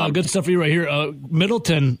Mike, good stuff for you right here.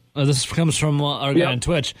 Middleton, this comes from our guy on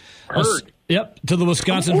Twitch. To the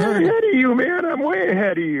Wisconsin Herd. I'm way ahead of you, man. I'm way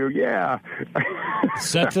ahead of you. Yeah.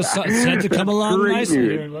 set to come along nicely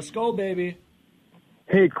here. Let's go, baby.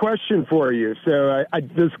 Hey, question for you. So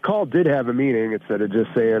this call did have a meaning instead of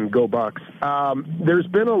just saying "Go Bucks." There's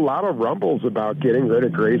been a lot of rumbles about getting rid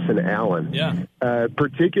of Grayson Allen. Yeah.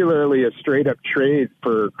 Particularly a straight-up trade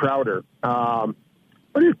for Crowder. What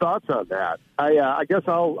are your thoughts on that? I guess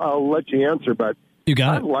I'll let you answer, but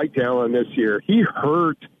I liked Allen this year. He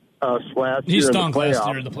hurt us last year in the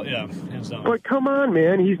playoffs. Hands down. But come on,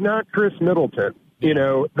 man, he's not Chris Middleton. You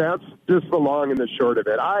know, that's just the long and the short of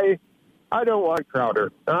it. I don't want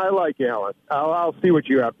Crowder. I like Allen. I'll see what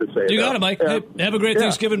you have to say. You got it, Mike. Hey, have a great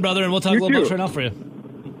Thanksgiving, brother, and we'll talk a little Bucks right now for you.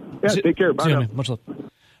 Yeah, take care. Bye now. Much love.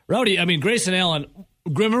 Rowdy, I mean, Grayson Allen,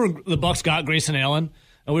 remember the Bucks got Grayson Allen,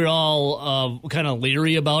 and we were all kind of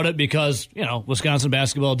leery about it because, Wisconsin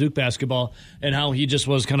basketball, Duke basketball, and how he just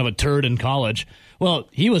was kind of a turd in college. Well,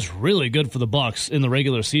 he was really good for the Bucks in the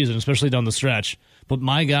regular season, especially down the stretch. But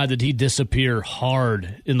my God, did he disappear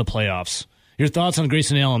hard in the playoffs. Your thoughts on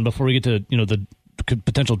Grayson Allen before we get to, the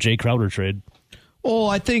potential Jay Crowder trade? Well,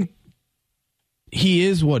 I think he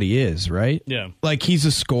is what he is, right? Yeah. Like, he's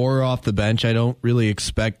a scorer off the bench. I don't really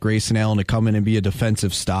expect Grayson Allen to come in and be a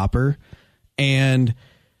defensive stopper. And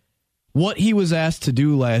what he was asked to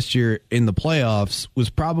do last year in the playoffs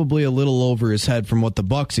was probably a little over his head from what the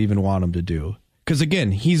Bucks even want him to do. Because,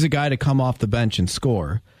 again, he's a guy to come off the bench and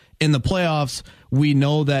score. In the playoffs, we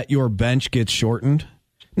know that your bench gets shortened.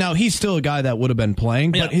 Now, he's still a guy that would have been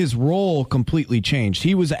playing, but his role completely changed.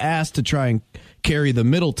 He was asked to try and carry the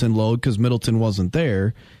Middleton load because Middleton wasn't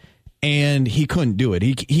there, and he couldn't do it.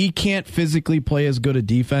 He can't physically play as good a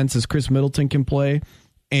defense as Chris Middleton can play,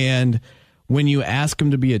 and when you ask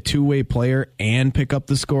him to be a two-way player and pick up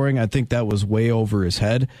the scoring, I think that was way over his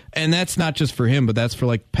head. And that's not just for him, but that's for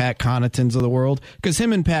like Pat Connaughton's of the world, because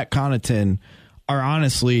him and Pat Connaughton are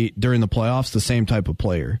honestly, during the playoffs, the same type of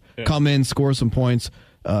player. Yeah. Come in, score some points,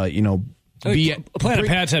 Planet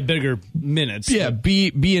Pats had bigger minutes. Yeah,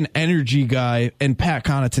 be an energy guy, and Pat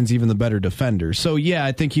Connaughton's even the better defender. So, yeah,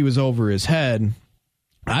 I think he was over his head.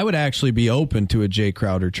 I would actually be open to a Jay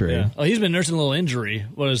Crowder trade. Yeah. Well, he's been nursing a little injury.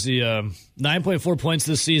 What is the 9.4 points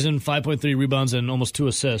this season, 5.3 rebounds, and almost 2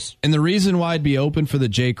 assists. And the reason why I'd be open for the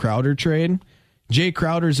Jay Crowder trade, Jay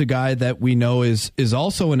Crowder's a guy that we know is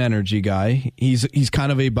also an energy guy. He's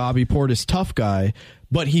kind of a Bobby Portis tough guy,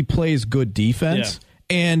 but he plays good defense. Yeah.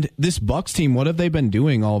 And this Bucks team, what have they been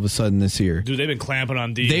doing all of a sudden this year? Dude, they've been clamping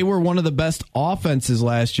on D. They were one of the best offenses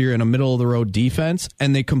last year in a middle-of-the-road defense,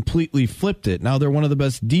 and they completely flipped it. Now they're one of the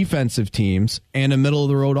best defensive teams and a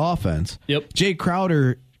middle-of-the-road offense. Yep. Jay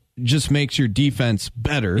Crowder just makes your defense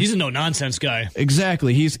better. He's a no-nonsense guy.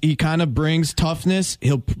 Exactly. He kind of brings toughness.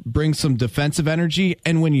 He'll bring some defensive energy.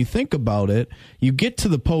 And when you think about it, you get to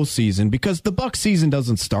the postseason, because the Bucks season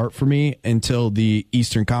doesn't start for me until the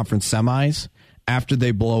Eastern Conference semis, after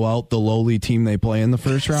they blow out the lowly team they play in the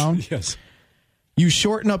first round. Yes. You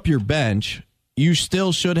shorten up your bench. You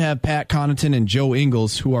still should have Pat Connaughton and Joe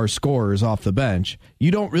Ingles, who are scorers off the bench. You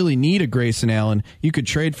don't really need a Grayson Allen. You could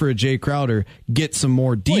trade for a Jay Crowder, get some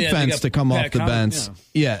more defense to come off the bench.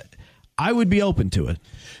 Yeah, I would be open to it.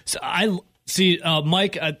 So I see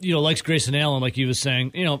Mike, likes Grayson Allen, like he was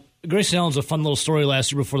saying. Grayson Allen's a fun little story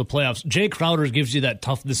last year before the playoffs. Jay Crowder gives you that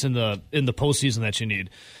toughness in the postseason that you need.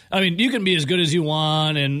 I mean, you can be as good as you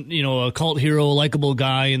want and, a cult hero, likable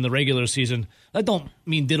guy in the regular season. That don't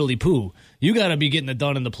mean diddly poo. You got to be getting it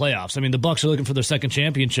done in the playoffs. I mean, the Bucks are looking for their second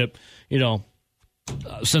championship,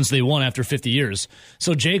 since they won after 50 years.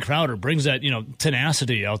 So Jay Crowder brings that,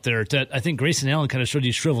 tenacity out there that I think Grayson Allen kind of showed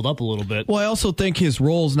you shriveled up a little bit. Well, I also think his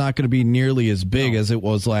role is not going to be nearly as big as it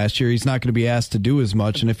was last year. He's not going to be asked to do as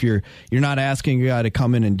much. And if you're not asking a guy to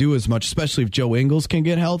come in and do as much, especially if Joe Ingles can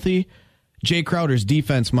get healthy, Jay Crowder's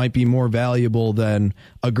defense might be more valuable than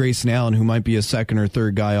a Grayson Allen, who might be a second or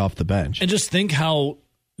third guy off the bench. And just think how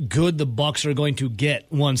good the Bucks are going to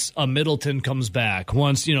get once a Middleton comes back,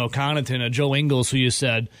 once Connaughton, a Joe Ingles, who you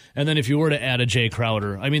said, and then if you were to add a Jay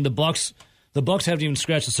Crowder. I mean, the Bucks haven't even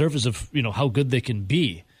scratched the surface of how good they can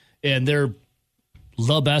be, and they're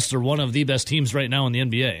the best or one of the best teams right now in the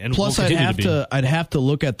NBA. And plus, I'd have to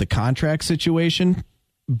look at the contract situation.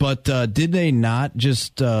 But did they not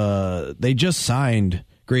just they just signed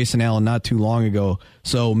Grayson Allen not too long ago,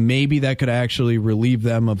 so maybe that could actually relieve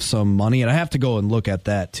them of some money. And I have to go and look at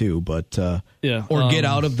that too, but get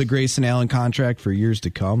out of the Grayson Allen contract for years to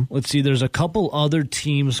come. Let's see, there's a couple other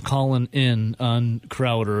teams calling in on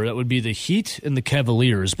Crowder. That would be the Heat and the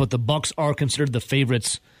Cavaliers, but the Bucks are considered the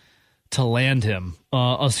favorites to land him.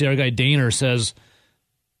 I'll see, our guy Daner says,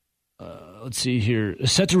 let's see here,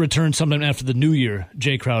 set to return sometime after the new year,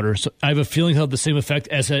 Jay Crowder. So I have a feeling he'll have the same effect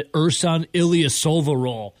as an Ersan Ilyasova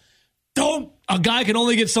role. A guy can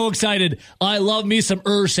only get so excited. I love me some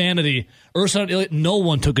Sanity. No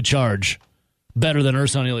one took a charge better than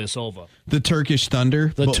Ersan Ilyasova. The Turkish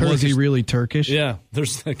Thunder? Was he really Turkish? Yeah,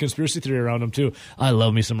 there's a conspiracy theory around him too. I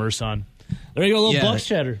love me some Ersan. There you go, a little Bucks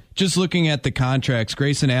chatter. Just looking at the contracts,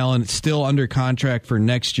 Grayson Allen still under contract for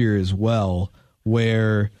next year as well,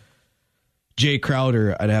 where Jay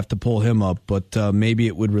Crowder, I'd have to pull him up, but maybe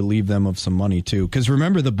it would relieve them of some money too. Because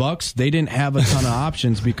remember, the Bucks, they didn't have a ton of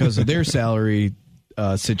options because of their salary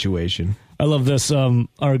situation. I love this.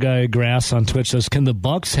 Our guy Grass on Twitch says, "Can the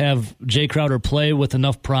Bucks have Jay Crowder play with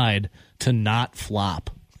enough pride to not flop?"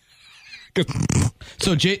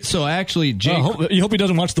 So actually, you hope he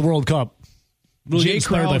doesn't watch the World Cup. Really Jay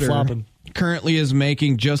inspired by Crowder flopping. currently is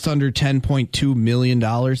making just under $10.2 million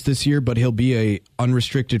this year, but he'll be a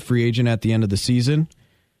unrestricted free agent at the end of the season.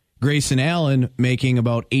 Grayson Allen making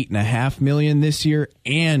about $8.5 million this year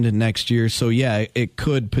and next year. So yeah, it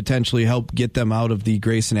could potentially help get them out of the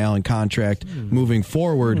Grayson Allen contract moving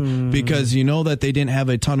forward because you know that they didn't have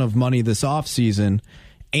a ton of money this offseason,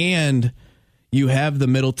 and you have the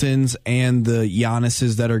Middletons and the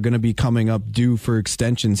Giannis's that are going to be coming up due for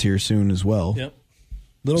extensions here soon as well. Yep.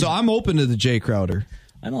 So I'm open to the Jay Crowder.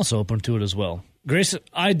 I'm also open to it as well. Grayson,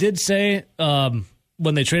 I did say when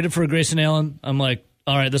they traded for Grayson Allen, I'm like,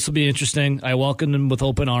 all right, this will be interesting. I welcomed him with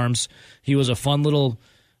open arms. He was a fun little,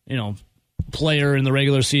 player in the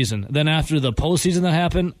regular season. Then after the postseason that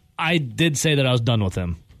happened, I did say that I was done with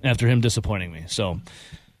him after him disappointing me. So,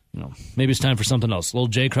 maybe it's time for something else. A little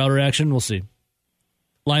Jay Crowder action. We'll see.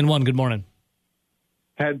 Line 1, good morning.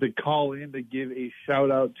 Had to call in to give a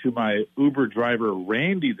shout out to my Uber driver,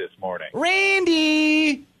 Randy, this morning.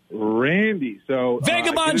 Randy. So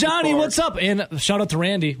Vagabond Johnny, what's up? And shout out to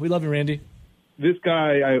Randy. We love you, Randy. This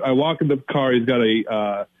guy, I walk in the car. He's got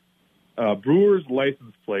a Brewers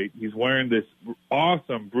license plate. He's wearing this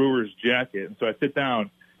awesome Brewers jacket. And so I sit down,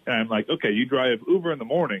 and I'm like, okay, you drive Uber in the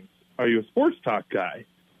mornings. Are you a sports talk guy?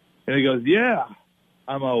 And he goes, yeah,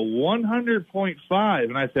 I'm a 100.5.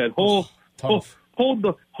 And I said, hold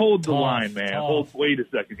the line, man. Wait a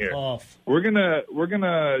second here. Tough. We're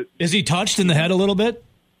gonna. Is he touched in the head a little bit?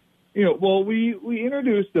 Well, we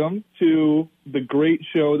introduced him to the great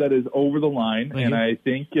show that is Over the Line, and I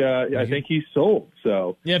think he's sold.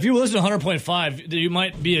 So yeah, if you listen to 100.5, you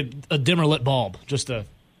might be a dimmer lit bulb. Just a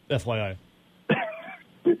FYI.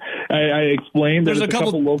 I explained there's that a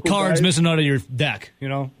couple local cards guys missing out of your deck,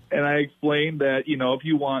 And I explained that if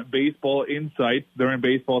you want baseball insights during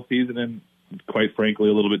baseball season, and quite frankly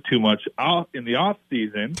a little bit too much in the off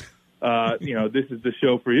season, this is the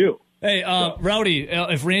show for you. Hey, Rowdy,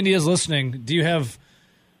 if Randy is listening, do you have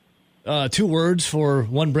 2 words for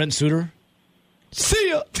one Brent Suter? See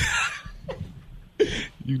ya!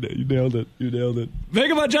 You nailed it.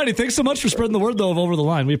 Vagabond Johnny, thanks so much for spreading the word, though, of Over the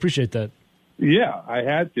Line. We appreciate that. Yeah, I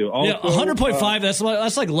had to. Also, 100.5,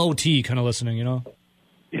 that's like low T kind of listening,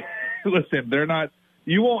 Listen, they're not...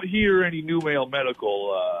 You won't hear any New Mail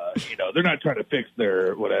Medical. They're not trying to fix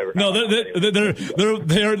their whatever. No,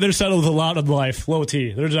 they're settled with a lot of life. Low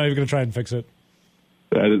T. They're not even going to try and fix it.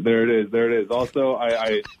 There it is. Also,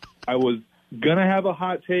 I was gonna have a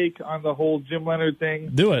hot take on the whole Jim Leonard thing.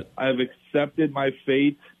 Do it. I've accepted my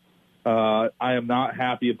fate. I am not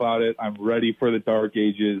happy about it. I'm ready for the dark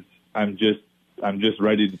ages. I'm just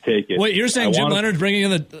ready to take it. Wait, you're saying Jim Leonard's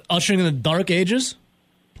ushering in the dark ages?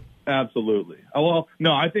 Absolutely. Well,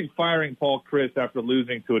 no, I think firing Paul Chryst after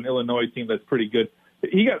losing to an Illinois team that's pretty good.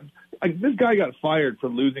 This guy got fired for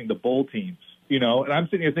losing to bowl teams, and I'm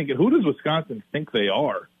sitting here thinking, who does Wisconsin think they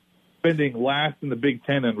are? Spending last in the Big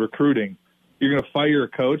Ten and recruiting. You're going to fire a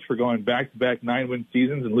coach for going back-to-back 9-win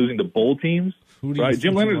seasons and losing to bowl teams? Right?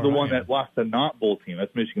 Jim Leonard's the one that lost to not bowl team.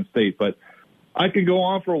 That's Michigan State. But I could go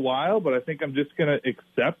on for a while, but I think I'm just going to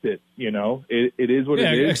accept it. It is what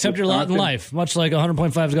it is. Accept your lot in life, much like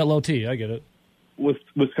 100.5's got low T. I get it.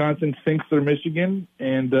 Wisconsin thinks they're Michigan,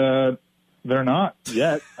 and they're not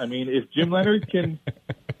yet. I mean, if Jim Leonard can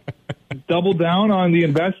double down on the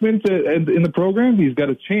investment in the program, he's got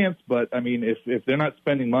a chance. But, I mean, if they're not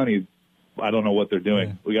spending money, I don't know what they're doing.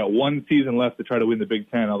 Yeah. We got one season left to try to win the Big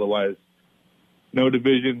Ten. Otherwise, no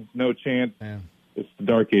division, no chance. Man. It's the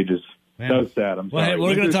dark ages. So sad. I'm sorry. Hey,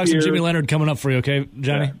 we're going to talk some Jimmy Leonard coming up for you, okay,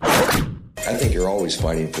 Johnny? Yeah. I think you're always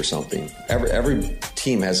fighting for something. Every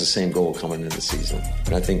team has the same goal coming into the season.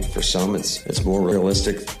 And I think for some it's more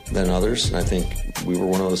realistic than others. And I think we were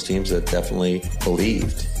one of those teams that definitely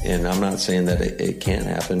believed. And I'm not saying that it can't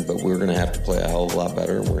happen, but we're going to have to play a hell of a lot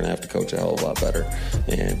better. And we're going to have to coach a hell of a lot better.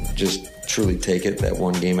 And just truly take it that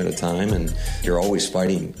one game at a time. And you're always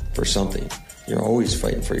fighting for something. You're always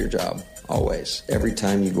fighting for your job. Always. Every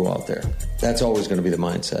time you go out there. That's always going to be the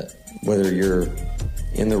mindset. Whether you're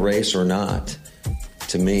in the race or not,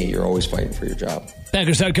 to me, you're always fighting for your job.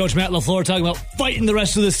 Packers head coach Matt LaFleur talking about fighting the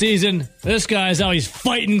rest of the season. This guy's always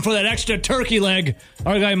fighting for that extra turkey leg.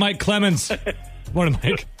 Our guy Mike Clemens. Morning,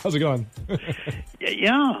 Mike. How's it going?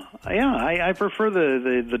 Yeah. I prefer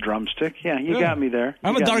the drumstick. Yeah, you got me there.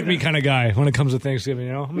 I'm a dark meat kind of guy when it comes to Thanksgiving,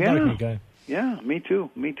 I'm a dark meat guy. Yeah, me too.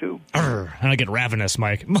 And I get ravenous,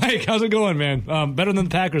 Mike. Mike, how's it going, man? Better than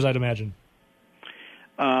the Packers, I'd imagine.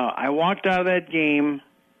 I walked out of that game,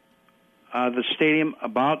 the stadium,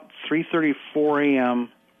 about 3:34 a.m.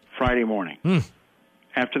 Friday morning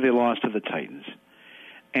after they lost to the Titans.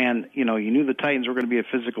 And, you knew the Titans were going to be a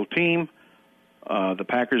physical team. The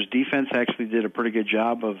Packers' defense actually did a pretty good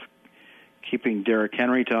job of keeping Derrick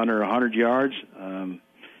Henry to under 100 yards.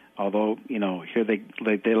 Although, here they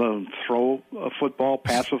let him throw a football,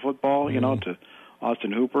 pass a football, to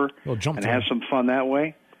Austin Hooper and have some fun that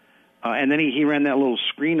way. And then he ran that little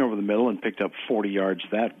screen over the middle and picked up 40 yards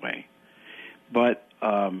that way. But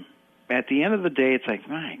at the end of the day, it's like,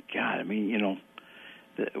 my God, I mean,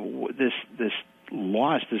 this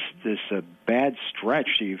loss, this bad stretch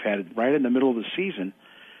that you've had right in the middle of the season.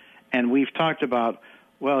 And we've talked about,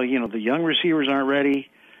 well, the young receivers aren't ready.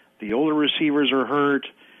 The older receivers are hurt.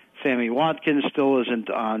 Sammy Watkins still isn't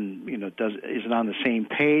on, isn't on the same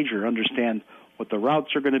page or understand what the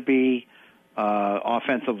routes are going to be.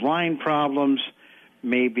 Offensive line problems.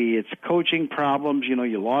 Maybe it's coaching problems. You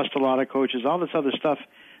lost a lot of coaches, all this other stuff.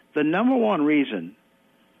 The number one reason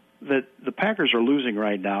that the Packers are losing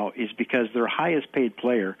right now is because their highest paid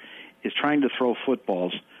player is trying to throw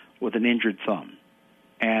footballs with an injured thumb.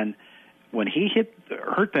 And when he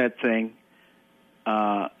hurt that thing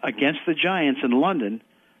against the Giants in London,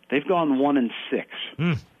 they've gone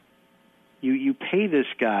 1-6. You pay this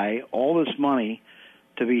guy all this money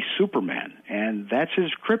to be Superman, and that's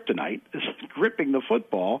his kryptonite, is gripping the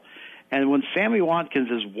football. And when Sammy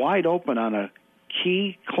Watkins is wide open on a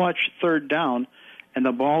key clutch third down and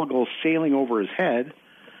the ball goes sailing over his head,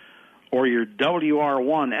 or your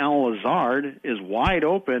WR1 Al Lazard is wide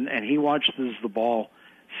open and he watches the ball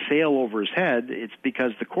sail over his head, it's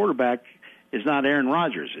because the quarterback is not Aaron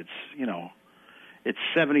Rodgers. It's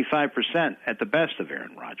 75% at the best of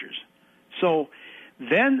Aaron Rodgers. So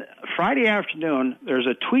then Friday afternoon, there's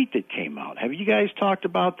a tweet that came out. Have you guys talked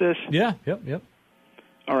about this? Yeah, yep.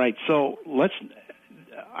 All right, so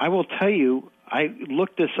I will tell you, I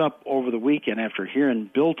looked this up over the weekend after hearing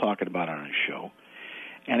Bill talking about it on his show,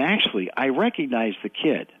 and actually, I recognized the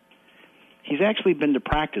kid. He's actually been to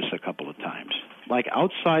practice a couple of times, like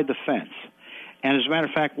outside the fence. And as a matter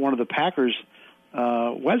of fact, one of the Packers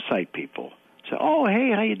website people said, "Oh,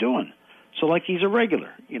 hey, how you doing?" So, like, he's a regular,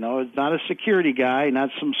 it's not a security guy,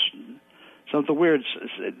 not something weird.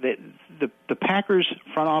 The Packers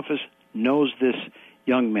front office knows this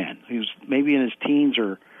young man who's maybe in his teens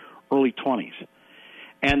or early 20s.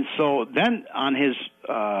 And so then on his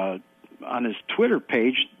Twitter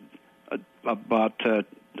page about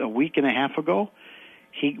a week and a half ago,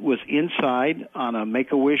 he was inside on a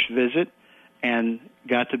Make-A-Wish visit and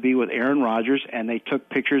got to be with Aaron Rodgers, and they took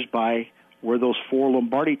pictures by where those 4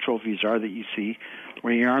 Lombardi trophies are that you see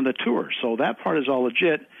when you're on the tour. So that part is all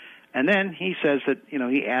legit. And then he says that,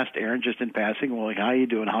 he asked Aaron just in passing, well, how you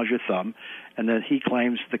doing? How's your thumb? And then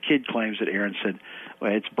the kid claims that Aaron said,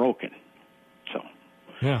 well, it's broken. So,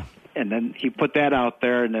 yeah. And then he put that out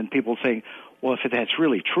there, and then people saying, well, if that's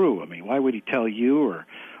really true, I mean, why would he tell you? Or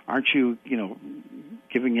aren't you,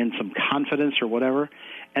 giving in some confidence or whatever?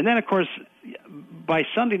 And then, of course, by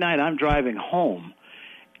Sunday night, I'm driving home,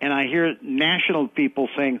 and I hear national people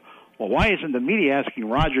saying, well, why isn't the media asking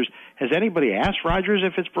Rodgers, has anybody asked Rodgers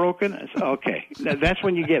if it's broken? I said, okay, that's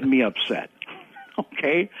when you get me upset,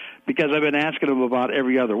 okay? Because I've been asking him about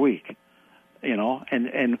every other week,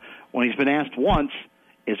 and when he's been asked once,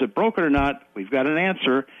 is it broken or not, we've got an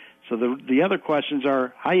answer. So the other questions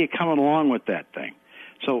are, how are you coming along with that thing?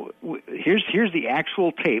 So here's the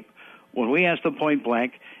actual tape when we asked him point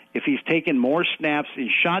blank if he's taken more snaps in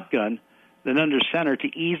shotgun than under center to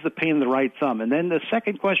ease the pain of the right thumb. And then the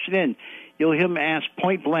second question in, you'll hear him ask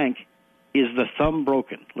point blank, is the thumb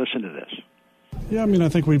broken? Listen to this. Yeah, I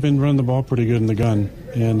think we've been running the ball pretty good in the gun.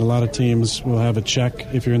 And a lot of teams will have a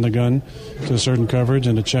check if you're in the gun to a certain coverage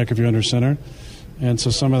and a check if you're under center. And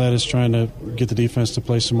so some of that is trying to get the defense to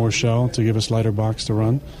play some more shell to give us lighter box to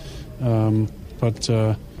run. But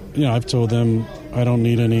I've told them I don't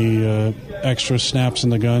need any extra snaps in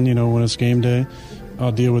the gun, when it's game day.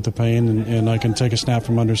 I'll deal with the pain, and I can take a snap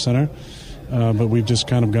from under center. But we've just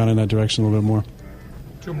kind of gone in that direction a little bit more.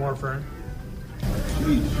 2 more, Fern.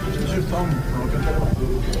 Is your thumb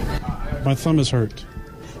broken? My thumb is hurt.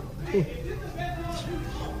 You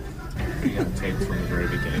got tape from the very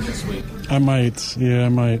beginning this week. I might.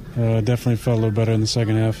 Definitely felt a little better in the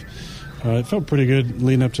second half. It felt pretty good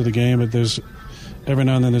leading up to the game, but there's every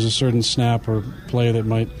now and then there's a certain snap or play that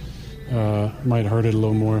might hurt it a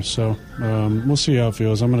little more. So we'll see how it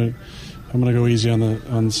feels. I'm gonna go easy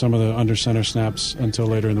on some of the under center snaps until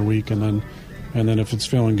later in the week, and then if it's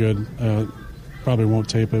feeling good, probably won't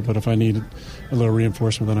tape it. But if I need a little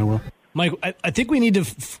reinforcement, then I will. Mike, I think we need to,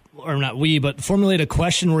 or not we, but formulate a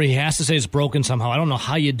question where he has to say it's broken somehow. I don't know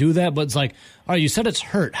how you do that, but it's like, all right, you said it's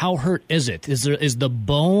hurt. How hurt is it? Is the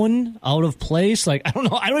bone out of place? Like, I don't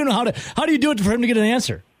know. I don't even know how do you do it for him to get an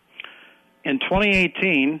answer? In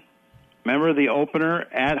 2018, remember the opener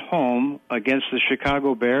at home against the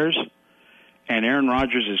Chicago Bears, and Aaron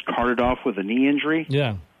Rodgers is carted off with a knee injury?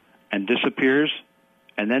 Yeah. And disappears,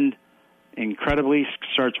 and then incredibly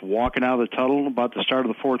starts walking out of the tunnel about the start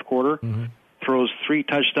of the fourth quarter, throws 3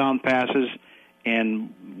 touchdown passes,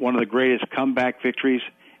 and one of the greatest comeback victories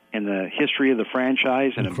in the history of the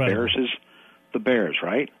franchise, and embarrasses the Bears,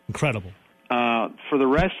 right? Incredible. For the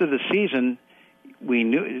rest of the season, we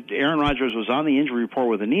knew Aaron Rodgers was on the injury report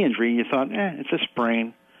with a knee injury, and you thought, it's a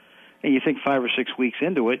sprain. And you think 5 or 6 weeks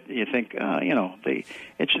into it, you think,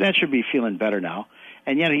 that should be feeling better now.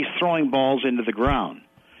 And yet he's throwing balls into the ground.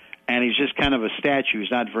 And he's just kind of a statue. He's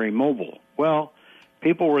not very mobile. Well,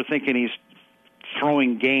 people were thinking he's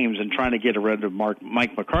throwing games and trying to get rid of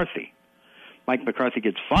Mike McCarthy. Mike McCarthy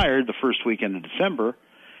gets fired the first weekend of December.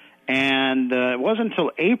 And it wasn't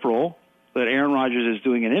until April that Aaron Rodgers is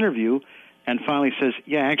doing an interview and finally says,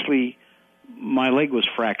 actually, my leg was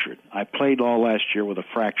fractured. I played all last year with a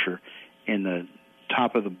fracture in the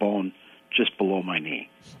top of the bone just below my knee.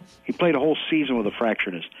 He played a whole season with a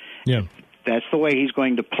fracture in his. Yeah. That's the way he's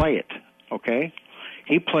going to play it, okay?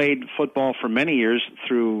 He played football for many years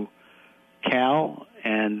through Cal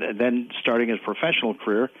and then starting his professional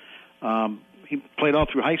career. He played all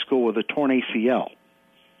through high school with a torn ACL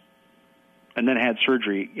and then had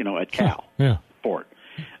surgery, at Cal for it.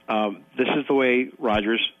 This is the way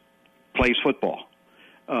Rodgers plays football.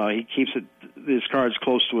 He keeps his cards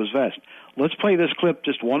close to his vest. Let's play this clip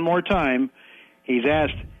just one more time. He's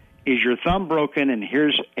asked, is your thumb broken? And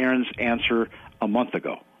here's Aaron's answer a month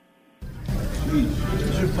ago.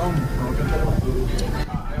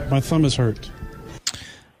 My thumb is hurt.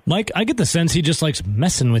 Mike, I get the sense he just likes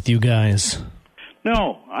messing with you guys.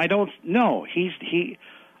 No, I don't. No,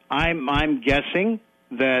 I'm guessing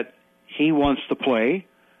that he wants to play.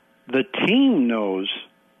 The team knows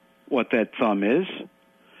what that thumb is,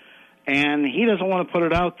 and he doesn't want to put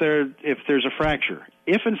it out there if there's a fracture.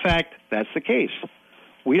 If, in fact, that's the case.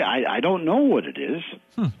 I don't know what it is.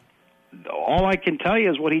 All I can tell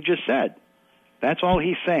you is what he just said. That's all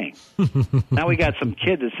he's saying. Now we got some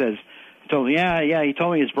kid that says, he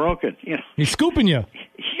told me it's broken. He's scooping you.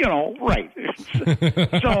 Right.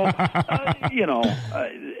 So,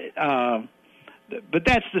 but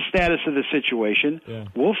that's the status of the situation. Yeah.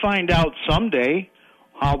 We'll find out someday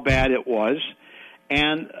how bad it was.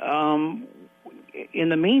 And in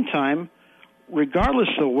the meantime, regardless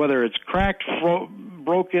of whether it's cracked,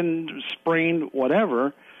 broken, sprained,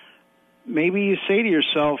 whatever, maybe you say to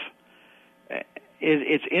yourself,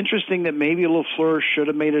 it's interesting that maybe LaFleur should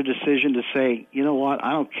have made a decision to say, you know what,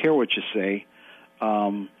 I don't care what you say.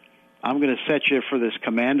 I'm going to set you for this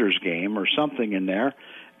Commanders game or something in there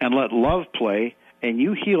and let Love play, and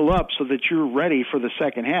you heal up so that you're ready for the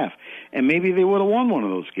second half. And maybe they would have won one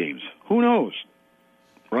of those games. Who knows?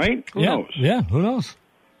 Right? Who knows? Yeah, who knows?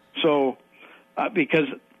 So, because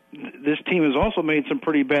this team has also made some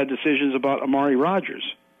pretty bad decisions about Amari Rodgers.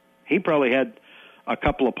 He probably had a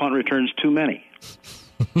couple of punt returns too many.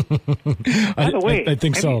 By the way, I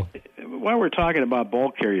think so. While we're talking about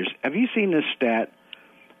ball carriers, have you seen this stat?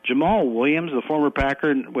 Jamal Williams, the former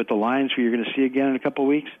Packer with the Lions, who you're going to see again in a couple of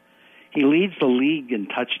weeks, he leads the league in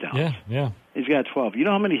touchdowns. Yeah. He's got 12. You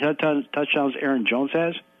know how many touchdowns Aaron Jones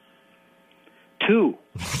has? 2.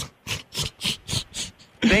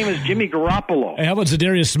 Same as Jimmy Garoppolo. Hey, how about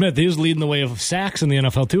Zadarius Smith? He was leading the way of sacks in the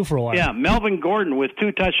NFL, too, for a while. Yeah, Melvin Gordon with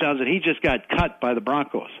 2 touchdowns, and he just got cut by the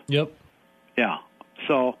Broncos. Yep. Yeah.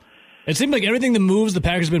 So it seemed like everything the moves the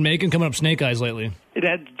Packers have been making coming up snake eyes lately.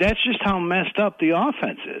 That's just how messed up the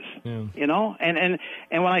offense is. Yeah. You know? And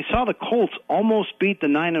when I saw the Colts almost beat the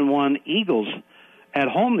 9-1 Eagles at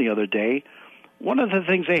home the other day, one of the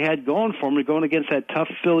things they had going for them going against that tough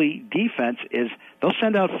Philly defense is they'll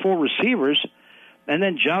send out 4 receivers, and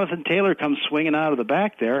then Jonathan Taylor comes swinging out of the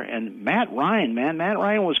back there, and Matt Ryan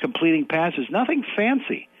was completing passes, nothing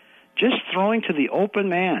fancy, just throwing to the open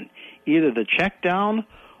man, either the check down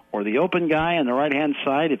or the open guy on the right-hand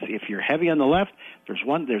side. If you're heavy on the left, there's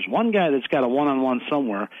one guy that's got a one-on-one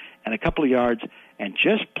somewhere and a couple of yards, and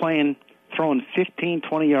just throwing 15,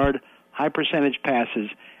 20-yard high-percentage passes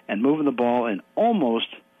and moving the ball, and almost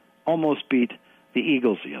beat the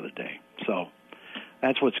Eagles the other day. So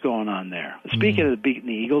that's what's going on there. Speaking of beating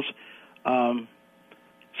the Eagles,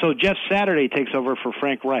 so Jeff Saturday takes over for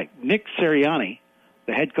Frank Reich. Nick Sirianni,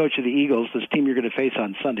 the head coach of the Eagles, this team you're going to face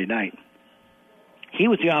on Sunday night, he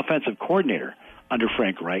was the offensive coordinator under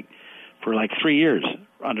Frank Reich. for like 3 years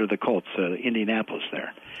under the Colts, Indianapolis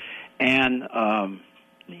there. And,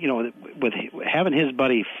 with having his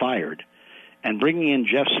buddy fired and bringing in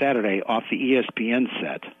Jeff Saturday off the ESPN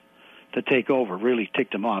set to take over really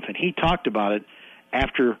ticked him off. And he talked about it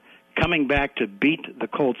after coming back to beat the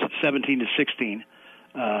Colts 17-16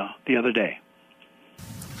 the other day.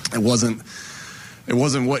 It wasn't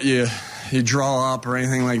what you draw up or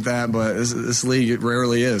anything like that, but this league, it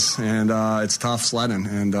rarely is, and it's tough sledding,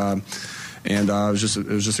 and it was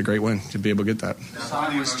just a great win to be able to get that.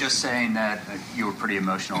 Son was just saying that you were pretty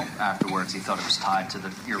emotional afterwards. He thought it was tied to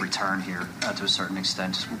your return here to a certain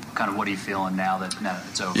extent. Just kind of what are you feeling now that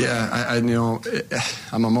it's over? Yeah,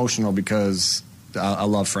 I'm emotional because I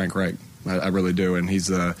love Frank Reich. I really do, and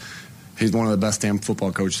he's one of the best damn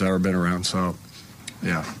football coaches I've ever been around. So,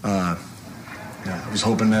 I was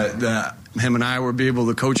hoping that him and I would be able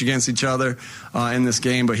to coach against each other in this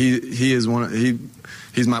game. But he's one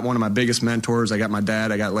of my biggest mentors. I got my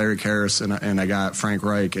dad, I got Larry Karras, and I got Frank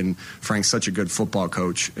Reich. And Frank's such a good football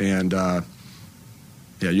coach. And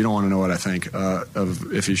you don't want to know what I think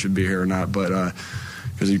of if he should be here or not, but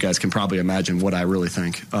because you guys can probably imagine what I really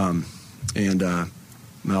think.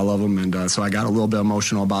 I love him, and so I got a little bit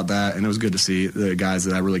emotional about that, and it was good to see the guys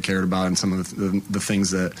that I really cared about and some of the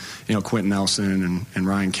things that, Quentin Nelson and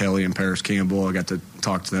Ryan Kelly and Paris Campbell, I got to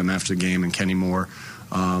talk to them after the game, and Kenny Moore.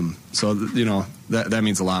 That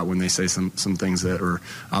means a lot when they say some things that are,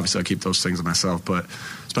 obviously I keep those things to myself, but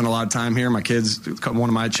spent a lot of time here. My kids, one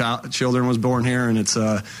of my children was born here, and it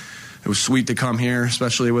was sweet to come here,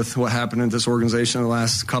 especially with what happened in this organization the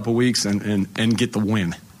last couple weeks, and get the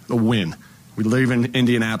win. We leave in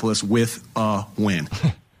Indianapolis with a win.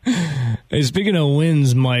 Hey, speaking of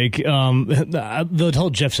wins, Mike, the whole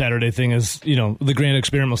Jeff Saturday thing is, the grand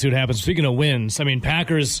experiment. We'll see what happens. Speaking of wins,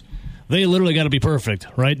 Packers, they literally got to be perfect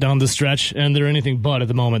right down the stretch, and they're anything but at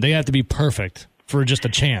the moment. They have to be perfect for just a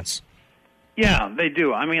chance. Yeah, they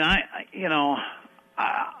do. I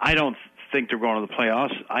don't think they're going to the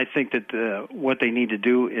playoffs. I think that what they need to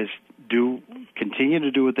do is continue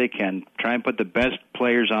to do what they can, try and put the best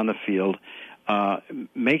players on the field,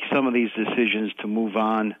 make some of these decisions to move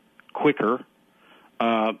on quicker.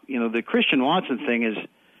 The Christian Watson thing is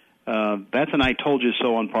that's an I told you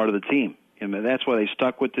so on part of the team. That's why they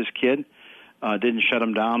stuck with this kid, didn't shut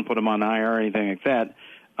him down, put him on IR or anything like that.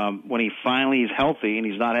 When he finally is healthy and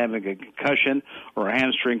he's not having a concussion or a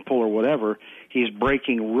hamstring pull or whatever, he's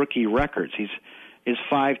breaking rookie records. His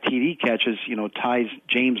 5 TD catches, ties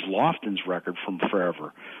James Lofton's record from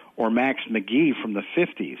forever, or Max McGee from the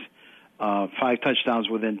 50s. 5 touchdowns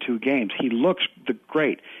within 2 games. He looks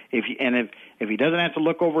great. If he doesn't have to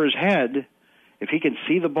look over his head, if he can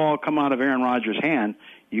see the ball come out of Aaron Rodgers' hand,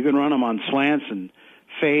 you can run him on slants and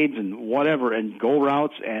fades and whatever, and go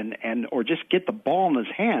routes or just get the ball in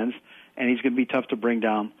his hands, and he's going to be tough to bring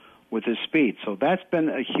down with his speed. So that's been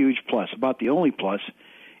a huge plus, about the only plus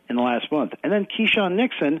in the last month. And then Keyshawn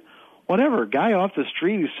Nixon, guy off the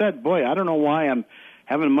street who said, boy, I don't know why I'm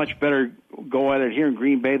having a much better go at it here in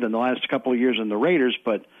Green Bay than the last couple of years in the Raiders,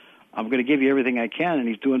 but I'm going to give you everything I can, and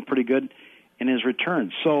he's doing pretty good in his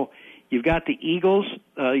return. So you've got the Eagles,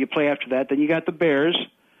 you play after that, then you got the Bears.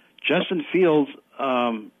 Justin Fields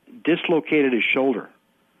dislocated his shoulder.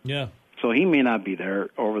 Yeah. So he may not be there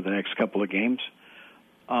over the next couple of games.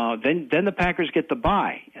 Then the Packers get the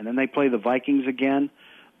bye, and then they play the Vikings again,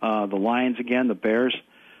 the Lions again, the Bears.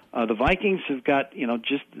 The Vikings have got,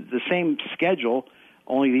 just the same schedule,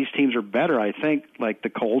 only these teams are better, I think, like the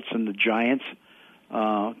Colts and the Giants.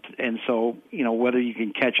 And so, whether you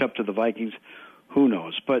can catch up to the Vikings, who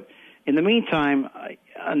knows. But in the meantime,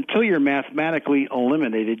 until you're mathematically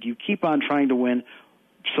eliminated, you keep on trying to win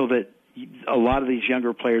so that a lot of these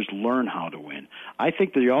younger players learn how to win. I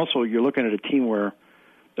think that you're looking at a team where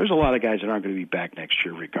there's a lot of guys that aren't going to be back next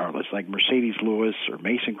year regardless, like Mercedes Lewis or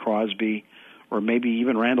Mason Crosby or maybe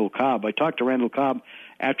even Randall Cobb. I talked to Randall Cobb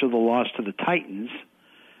after the loss to the Titans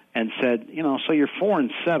and said, so you're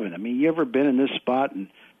 4-7. You ever been in this spot and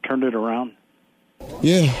turned it around?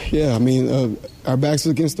 Yeah. Our backs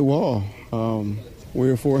are against the wall. We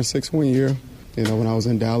were 4-6 one year. When I was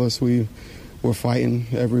in Dallas, we were fighting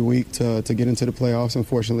every week to get into the playoffs.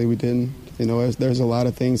 Unfortunately, we didn't. There's a lot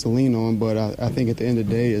of things to lean on, but I think at the end of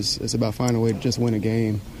the day, it's about finding a way to just win a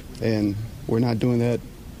game, and we're not doing that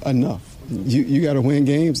enough. You got to win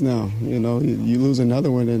games now. You lose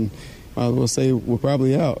another one, and we'll say we're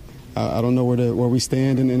probably out. I don't know where we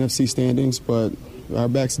stand in the NFC standings, but our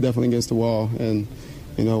back's definitely against the wall. And,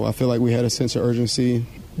 I feel like we had a sense of urgency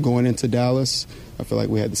going into Dallas. I feel like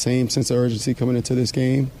we had the same sense of urgency coming into this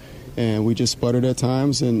game, and we just sputtered at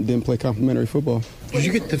times and didn't play complimentary football. Did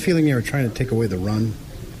you get the feeling they were trying to take away the run?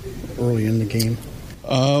 early in the game?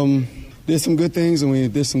 Did some good things, and we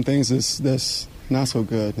did some things that's not so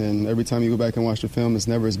good. And every time you go back and watch the film, it's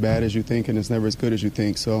never as bad as you think, and it's never as good as you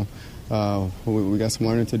think. So we got some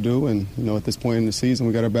learning to do, and at this point in the season,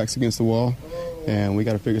 we got our backs against the wall, and we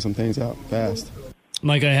got to figure some things out fast.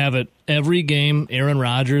 Mike, I have it. Every game, Aaron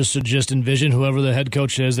Rodgers should just envision whoever the head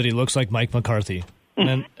coach is that he looks like Mike McCarthy.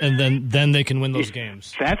 And then they can win those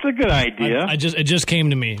games. That's a good idea. It just came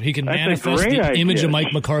to me. He can That's manifest a great the image idea. of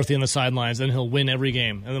Mike McCarthy on the sidelines, and he'll win every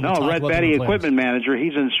game. And then we'll talk Red about Batty the playoffs. equipment manager,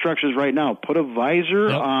 he's in instructions right now. Put a visor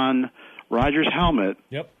on Rodgers' helmet.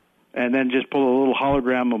 Yep. And then just pull a little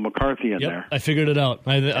hologram of McCarthy in there. I figured it out.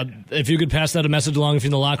 If you could pass that a message along if you're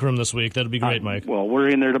in the locker room this week, that'd be great, Mike. Well, we're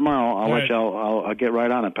in there tomorrow. I'll get right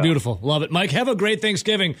on it, pal. Beautiful. Love it. Mike, have a great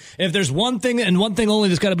Thanksgiving. If there's one thing and one thing only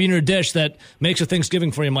that's got to be in your dish that makes a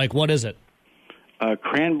Thanksgiving for you, Mike, what is it?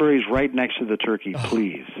 Cranberries right next to the turkey,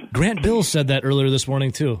 please. Grant Bills said that earlier this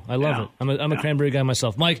morning, too. I love it. I'm a cranberry guy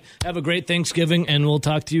myself. Mike, have a great Thanksgiving, and we'll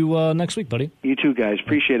talk to you next week, buddy. You too, guys.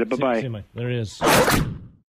 Appreciate it. Bye-bye. See you, Mike. There he is.